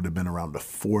 So that would have been around the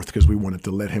 4th because we wanted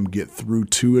to let him get through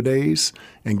 2-a-days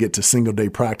and get to single-day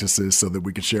practices so that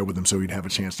we could share with him so he'd have a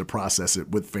chance to process it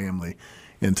with family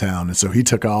in town. And so he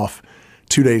took off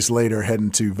 2 days later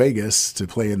heading to Vegas to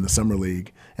play in the Summer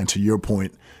League. And to your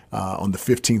point, on the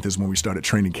 15th is when we started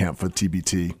training camp for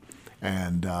TBT.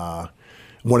 And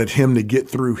wanted him to get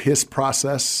through his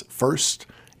process first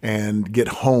and get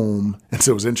home. And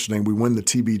so it was interesting. We win the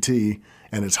TBT,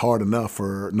 and it's hard enough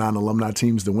for non-alumni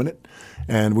teams to win it.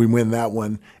 And we win that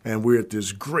one, and we're at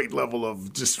this great level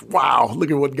of just, wow,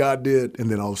 look at what God did. And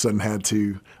then all of a sudden had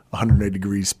to 180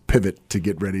 degrees pivot to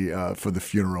get ready for the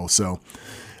funeral. So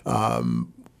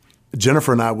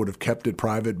Jennifer and I would have kept it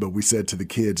private, but we said to the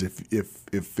kids,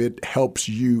 if it helps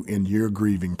you in your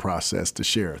grieving process to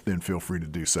share, then feel free to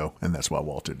do so. And that's why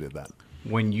Walter did that.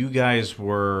 When you guys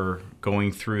were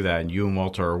going through that and you and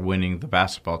Walter are winning the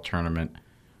basketball tournament,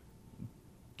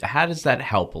 how does that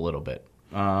help a little bit?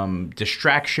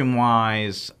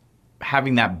 Distraction-wise,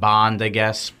 having that bond, I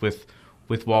guess, with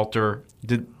Walter,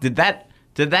 did that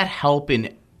help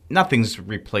in – nothing's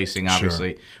replacing,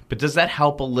 obviously, sure. But does that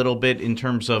help a little bit in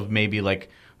terms of maybe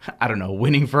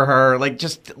winning for her,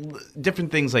 just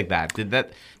different things like that? Did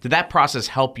that process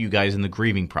help you guys in the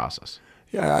grieving process?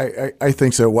 Yeah, I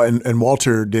think so. And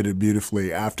Walter did it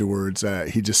beautifully afterwards.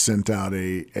 He just sent out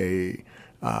a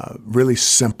really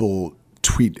simple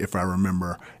tweet, if I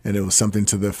remember, and it was something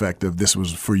to the effect of, "This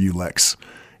was for you, Lex."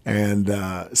 And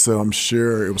so I'm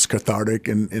sure it was cathartic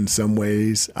in some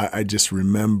ways. I just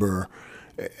remember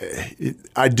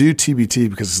I do TBT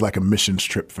because it's like a missions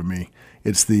trip for me.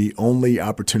 It's the only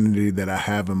opportunity that I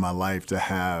have in my life to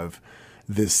have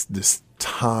this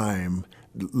time,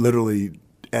 literally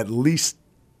at least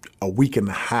a week and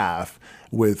a half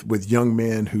with young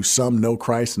men who some know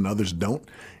Christ and others don't.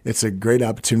 It's a great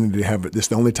opportunity to have it. This is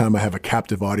the only time I have a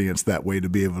captive audience that way to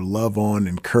be able to love on,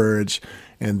 encourage,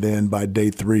 and then by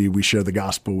day 3 we share the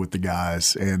gospel with the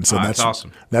guys. And so that's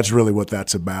awesome. That's really what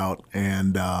that's about.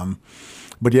 And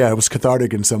but yeah, it was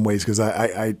cathartic in some ways because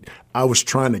I was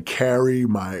trying to carry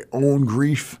my own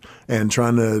grief and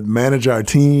trying to manage our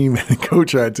team and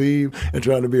coach our team and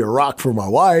trying to be a rock for my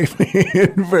wife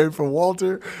and for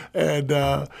Walter. And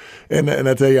I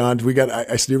tell you, Anj,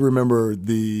 I still remember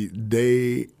the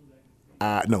day.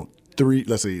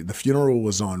 The funeral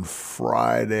was on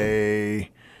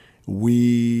Friday.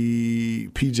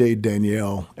 PJ,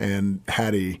 Danielle, and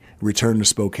Hattie returned to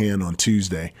Spokane on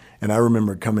Tuesday. And I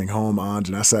remember coming home, Anj,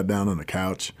 and I sat down on the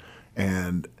couch,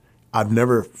 and I've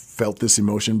never felt this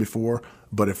emotion before,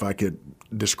 but if I could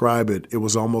describe it, it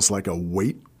was almost like a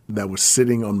weight that was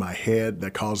sitting on my head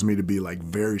that caused me to be like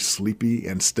very sleepy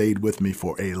and stayed with me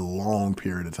for a long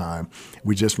period of time.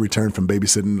 We just returned from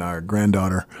babysitting our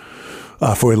granddaughter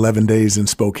for 11 days in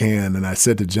Spokane. And I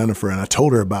said to Jennifer, and I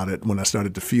told her about it when I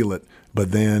started to feel it.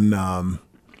 But then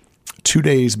 2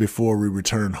 days before we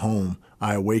returned home,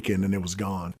 I awakened and it was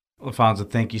gone. LaFonso,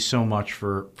 thank you so much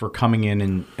for coming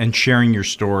in and sharing your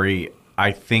story.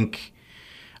 I think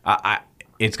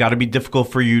it's got to be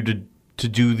difficult for you to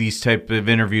do these type of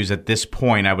interviews at this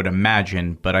point, I would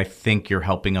imagine, but I think you're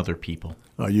helping other people.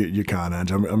 You're kind, Ange.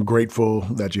 I'm grateful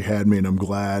that you had me, and I'm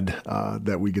glad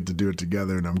that we get to do it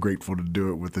together, and I'm grateful to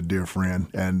do it with a dear friend.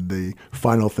 And the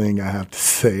final thing I have to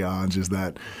say, Ange, is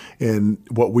that in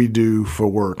what we do for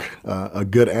work, a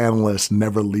good analyst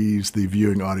never leaves the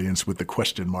viewing audience with a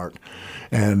question mark.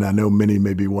 And I know many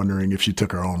may be wondering if she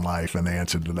took her own life, and the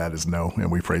answer to that is no,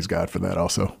 and we praise God for that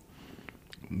also.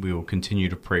 We will continue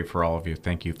to pray for all of you.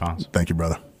 Thank you, Fonz. Thank you,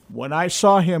 brother. When I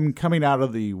saw him coming out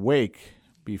of the wake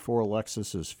before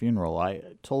Alexis's funeral, I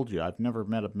told you I've never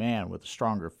met a man with a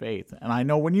stronger faith. And I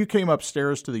know when you came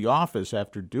upstairs to the office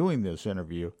after doing this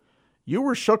interview, you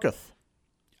were shooketh.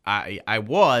 I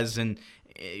was, and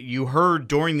you heard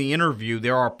during the interview,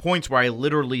 there are points where I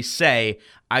literally say,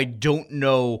 I don't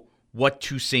know what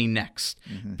to say next,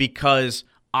 because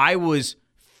I was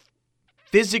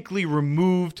physically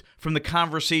removed from the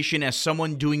conversation as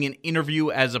someone doing an interview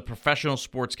as a professional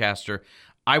sportscaster.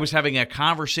 I was having a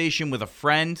conversation with a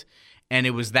friend, and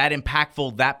it was that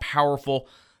impactful, that powerful,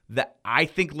 that I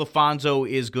think LaFonso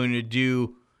is going to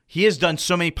do. He has done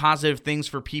so many positive things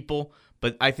for people,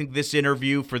 but I think this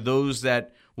interview, for those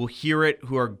that will hear it,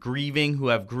 who are grieving, who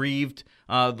have grieved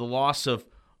the loss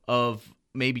of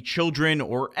maybe children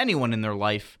or anyone in their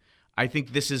life, I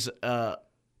think this is a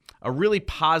really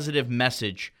positive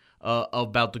message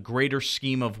about the greater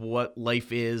scheme of what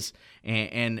life is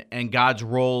and God's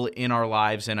role in our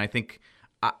lives. And I think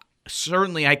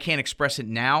certainly I can't express it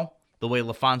now the way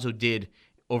LaFonso did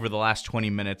over the last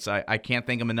 20 minutes. I can't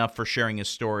thank him enough for sharing his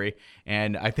story.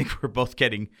 And I think we're both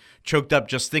getting choked up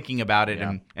just thinking about it.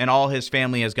 Yeah. And all his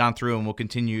family has gone through, and will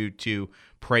continue to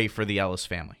pray for the Ellis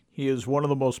family. He is one of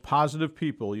the most positive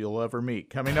people you'll ever meet.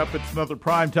 Coming up, it's another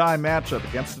primetime matchup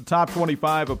against the top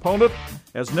 25 opponent.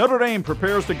 As Notre Dame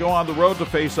prepares to go on the road to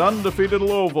face undefeated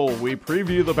Louisville, we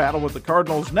preview the battle with the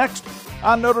Cardinals next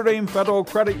on Notre Dame Federal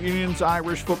Credit Union's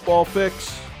Irish Football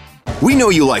Fix. We know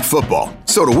you like football.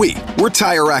 So do we. We're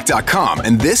TireRack.com,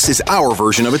 and this is our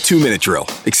version of a 2-minute drill,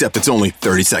 except it's only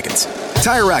 30 seconds.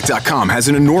 TireRack.com has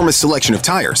an enormous selection of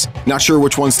tires. Not sure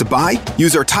which ones to buy?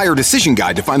 Use our Tire Decision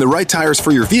Guide to find the right tires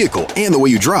for your vehicle and the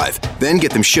way you drive. Then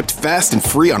get them shipped fast and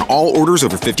free on all orders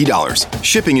over $50.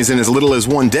 Shipping is in as little as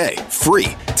 1 day. Free.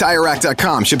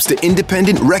 TireRack.com ships to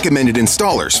independent, recommended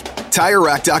installers.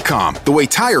 TireRack.com, the way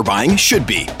tire buying should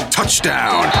be.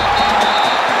 Touchdown!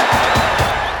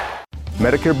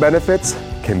 Medicare benefits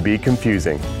can be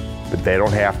confusing, but they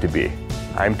don't have to be.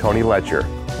 I'm Tony Letcher,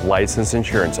 licensed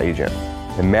insurance agent.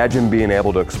 Imagine being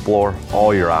able to explore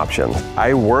all your options.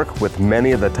 I work with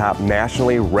many of the top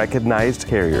nationally recognized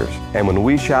carriers, and when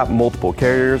we shop multiple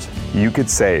carriers, you could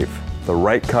save the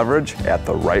right coverage at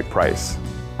the right price.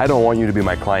 I don't want you to be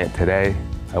my client today.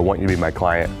 I want you to be my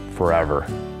client forever.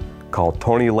 Call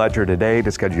Tony Letcher today to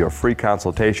schedule a free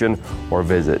consultation or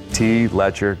visit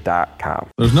tletcher.com.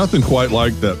 There's nothing quite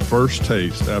like that first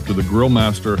taste after the grill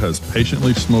master has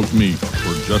patiently smoked meat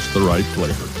for just the right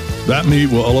flavor. That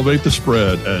meat will elevate the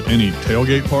spread at any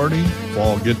tailgate party,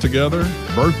 fall get-together,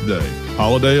 birthday,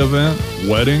 holiday event,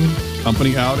 wedding,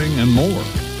 company outing, and more.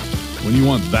 When you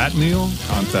want that meal,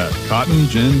 contact Cotton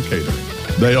Gin Catering.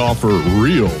 They offer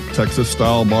real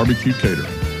Texas-style barbecue catering.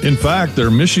 In fact,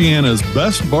 they're Michiana's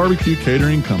best barbecue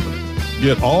catering company.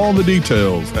 Get all the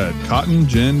details at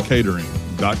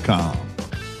cottongincatering.com.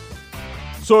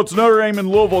 So it's Notre Dame and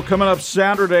Louisville coming up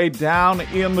Saturday down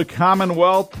in the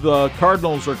Commonwealth. The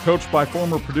Cardinals are coached by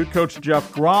former Purdue coach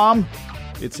Jeff Grom.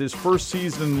 It's his first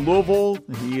season in Louisville.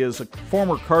 He is a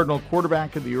former Cardinal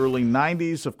quarterback in the early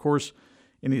 90s. Of course,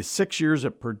 in his 6 years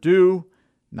at Purdue,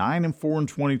 9-4 in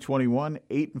 2021,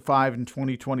 8-5 in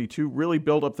 2022, really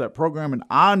built up that program. And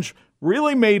Ange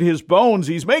really made his bones.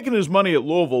 He's making his money at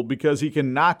Louisville because he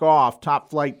can knock off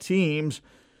top-flight teams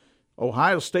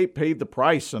Ohio State paid the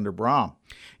price under Brom.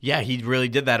 Yeah, he really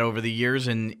did that over the years,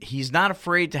 and he's not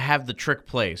afraid to have the trick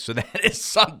play. So that is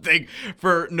something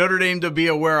for Notre Dame to be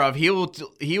aware of. He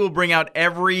will bring out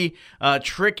every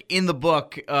trick in the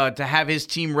book to have his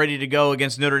team ready to go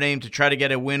against Notre Dame to try to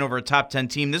get a win over a top 10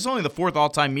 team. This is only the fourth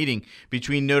all-time meeting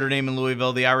between Notre Dame and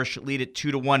Louisville. The Irish lead at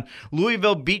 2-1.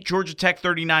 Louisville beat Georgia Tech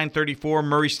 39-34,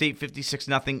 Murray State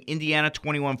 56-0, Indiana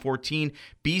 21-14,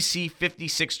 BC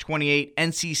 56-28,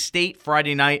 NC State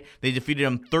Friday night. They defeated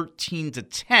them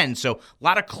 13-10. So a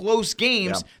lot of close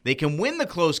games. Yeah. They can win the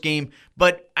close game,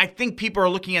 but I think people are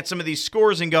looking at some of these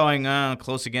scores and going,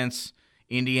 close against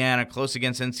Indiana, close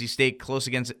against NC State, close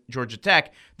against Georgia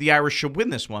Tech. The Irish should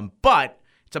win this one, but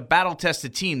it's a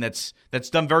battle-tested team that's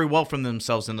done very well for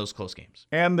themselves in those close games.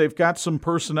 And they've got some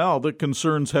personnel that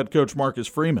concerns head coach Marcus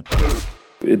Freeman.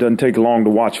 It doesn't take long to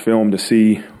watch film to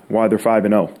see why they're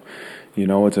 5-0. You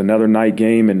know, it's another night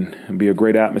game and it'll be a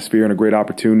great atmosphere and a great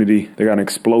opportunity. They got an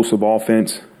explosive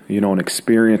offense, an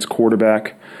experienced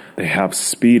quarterback. They have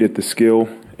speed at the skill.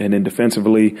 And then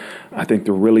defensively, I think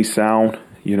they're really sound.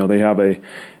 They have an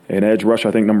edge rush,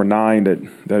 I think, number 9,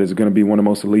 that is going to be one of the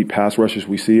most elite pass rushers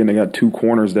we see. And they got 2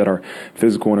 corners that are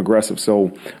physical and aggressive.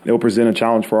 So they'll present a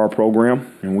challenge for our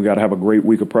program. And we got to have a great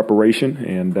week of preparation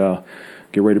and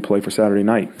get ready to play for Saturday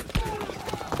night.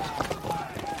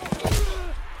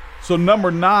 So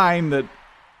number 9 that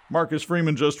Marcus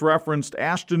Freeman just referenced,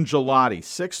 Ashton Gelati,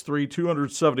 6'3",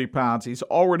 270 pounds. He's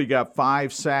already got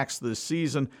 5 sacks this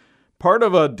season. Part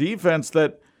of a defense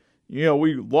that,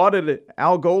 we lauded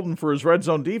Al Golden for his red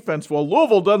zone defense. Well,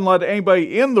 Louisville doesn't let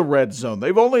anybody in the red zone.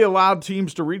 They've only allowed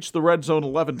teams to reach the red zone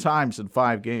 11 times in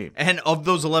 5 games. And of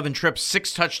those 11 trips,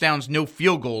 6 touchdowns, no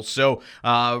field goals. So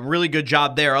really good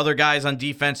job there. Other guys on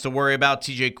defense to worry about,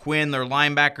 TJ Quinn, their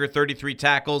linebacker, 33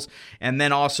 tackles. And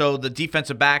then also the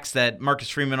defensive backs that Marcus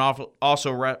Freeman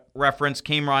also referenced,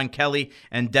 Cameron Kelly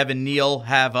and Devin Neal,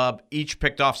 have each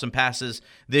picked off some passes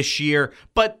this year.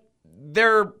 But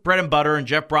their bread and butter, and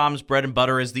Jeff Brom's bread and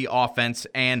butter, is the offense,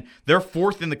 and they're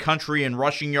 4th in the country in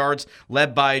rushing yards,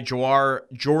 led by Jawar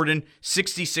Jordan,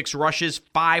 66 rushes,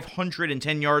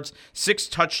 510 yards, 6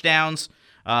 touchdowns,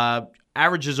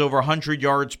 averages over 100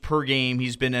 yards per game.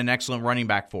 He's been an excellent running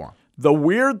back for him. The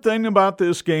weird thing about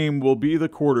this game will be the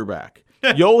quarterback.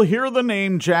 You'll hear the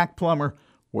name Jack Plummer.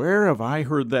 Where have I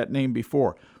heard that name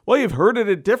before? Well, you've heard it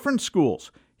at different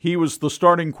schools. He was the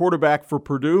starting quarterback for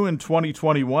Purdue in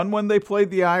 2021 when they played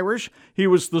the Irish. He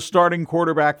was the starting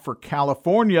quarterback for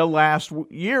California last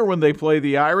year when they played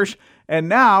the Irish. And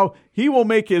now he will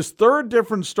make his 3rd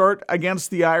different start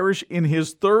against the Irish in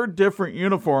his 3rd different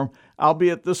uniform,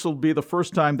 albeit this will be the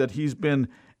first time that he's been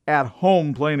at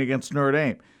home playing against Notre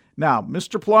Dame. Now,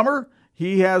 Mr. Plummer,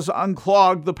 he has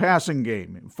unclogged the passing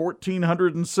game.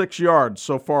 1,406 yards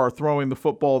so far throwing the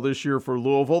football this year for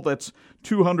Louisville. That's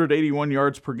 281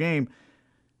 yards per game.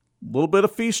 A little bit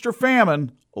of feast or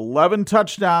famine. 11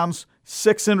 touchdowns,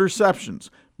 6 interceptions.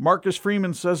 Marcus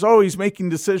Freeman says, he's making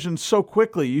decisions so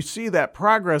quickly. You see that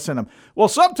progress in him. Well,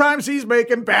 sometimes he's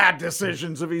making bad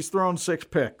decisions if he's thrown 6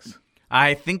 picks.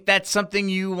 I think that's something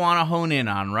you want to hone in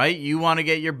on, right? You want to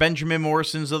get your Benjamin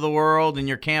Morrisons of the world and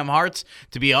your Cam Harts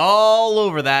to be all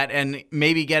over that and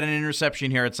maybe get an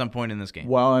interception here at some point in this game.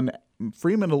 Well, and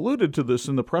Freeman alluded to this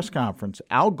in the press conference.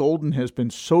 Al Golden has been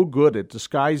so good at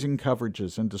disguising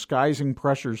coverages and disguising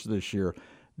pressures this year.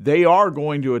 They are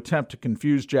going to attempt to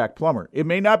confuse Jack Plummer. It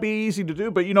may not be easy to do,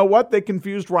 but you know what? They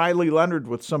confused Riley Leonard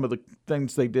with some of the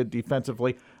things they did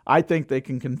defensively. I think they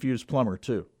can confuse Plummer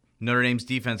too. Notre Dame's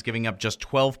defense giving up just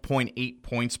 12.8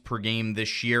 points per game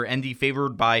this year. ND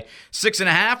favored by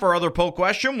 6.5. Our other poll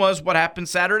question was, what happened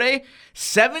Saturday?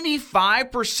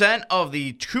 75% of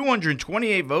the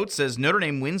 228 votes says Notre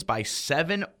Dame wins by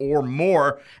 7 or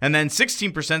more. And then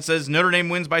 16% says Notre Dame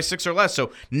wins by 6 or less.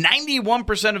 So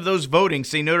 91% of those voting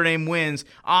say Notre Dame wins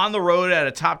on the road at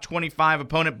a top 25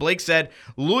 opponent. Blake said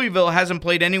Louisville hasn't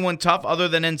played anyone tough other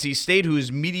than NC State, who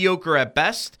is mediocre at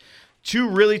best. 2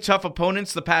 really tough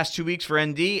opponents the past 2 weeks for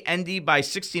ND. ND by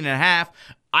 16.5.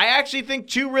 I actually think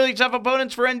 2 really tough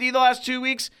opponents for ND the last 2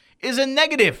 weeks is a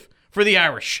negative for the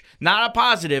Irish, not a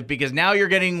positive, because now you're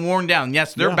getting worn down.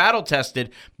 Yes, they're battle-tested,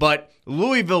 but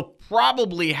Louisville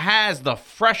probably has the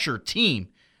fresher team.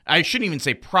 I shouldn't even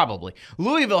say probably.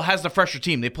 Louisville has the fresher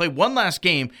team. They played one last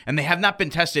game, and they have not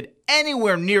been tested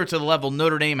anywhere near to the level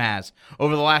Notre Dame has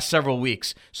over the last several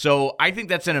weeks. So I think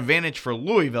that's an advantage for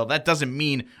Louisville. That doesn't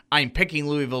mean I'm picking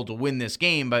Louisville to win this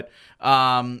game, but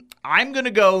I'm going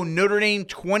to go Notre Dame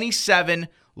 27,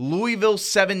 Louisville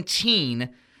 17.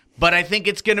 But I think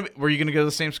it's going to – were you going to go to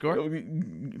the same score?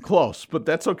 Close, but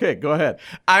that's okay. Go ahead.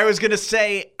 I was going to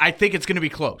say I think it's going to be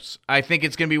close. I think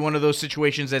it's going to be one of those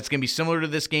situations that's going to be similar to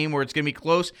this game where it's going to be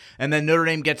close, and then Notre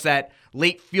Dame gets that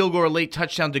late field goal or late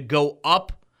touchdown to go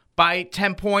up by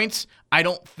 10 points. I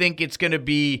don't think it's going to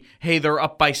be, hey, they're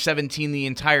up by 17 the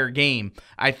entire game.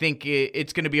 I think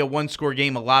it's going to be a one-score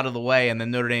game a lot of the way, and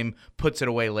then Notre Dame puts it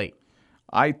away late.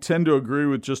 I tend to agree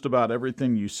with just about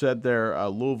everything you said there.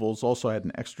 Louisville's also had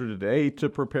an extra day to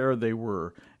prepare. They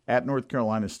were at North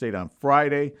Carolina State on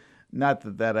Friday. Not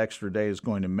that that extra day is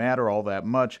going to matter all that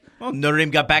much. Well, Notre Dame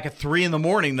got back at 3 in the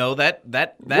morning, though.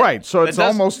 Right, so it's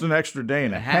almost an extra day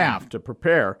and a half to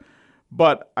prepare.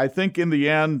 But I think in the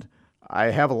end,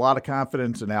 I have a lot of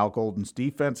confidence in Al Golden's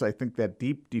defense. I think that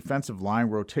deep defensive line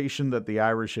rotation that the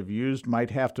Irish have used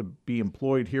might have to be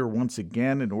employed here once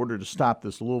again in order to stop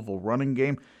this Louisville running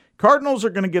game. Cardinals are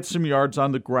going to get some yards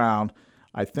on the ground.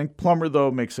 I think Plummer,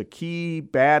 though, makes a key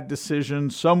bad decision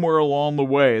somewhere along the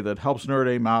way that helps Notre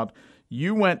Dame out.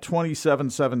 You went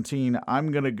 27-17.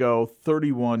 I'm going to go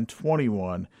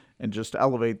 31-21 and just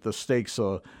elevate the stakes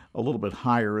a little bit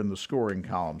higher in the scoring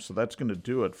column. So that's going to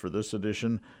do it for this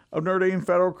edition of Notre Dame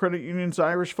Federal Credit Union's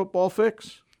Irish Football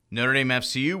Fix. Notre Dame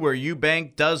FCU, where you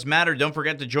bank does matter. Don't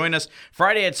forget to join us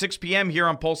Friday at 6 p.m. here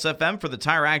on Pulse FM for the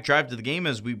Tire Rack Drive to the Game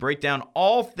as we break down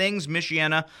all things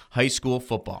Michiana high school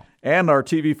football. And our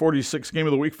TV 46 game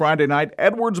of the week Friday night,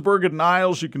 Edwardsburg at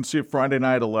Niles. You can see it Friday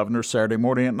night at 11 or Saturday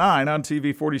morning at 9 on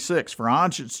TV 46. For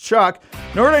Anj, it's Chuck.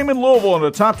 Notre Dame and Louisville in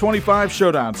the Top 25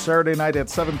 Showdown Saturday night at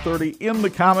 7:30 in the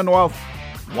Commonwealth.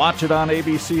 Watch it on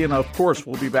ABC, and of course,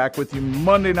 we'll be back with you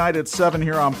Monday night at 7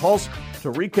 here on Pulse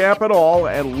to recap it all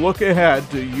and look ahead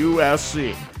to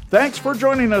USC. Thanks for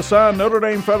joining us on Notre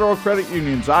Dame Federal Credit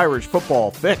Union's Irish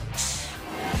Football Fix.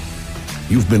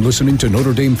 You've been listening to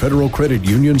Notre Dame Federal Credit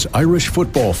Union's Irish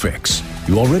Football Fix.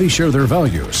 You already share their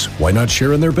values. Why not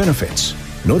share in their benefits?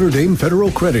 Notre Dame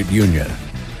Federal Credit Union.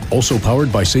 Also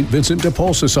powered by St. Vincent de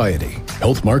Paul Society,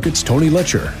 Health Markets Tony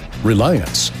Letcher,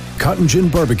 Reliance, Cotton Gin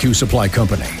Barbecue Supply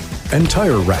Company, and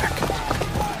Tire Rack.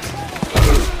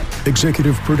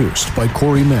 Executive produced by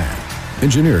Corey Mann.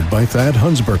 Engineered by Thad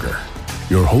Hunsberger.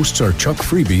 Your hosts are Chuck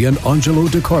Freeby and Angelo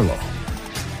DiCarlo.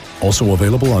 Also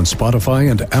available on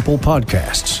Spotify and Apple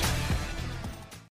Podcasts.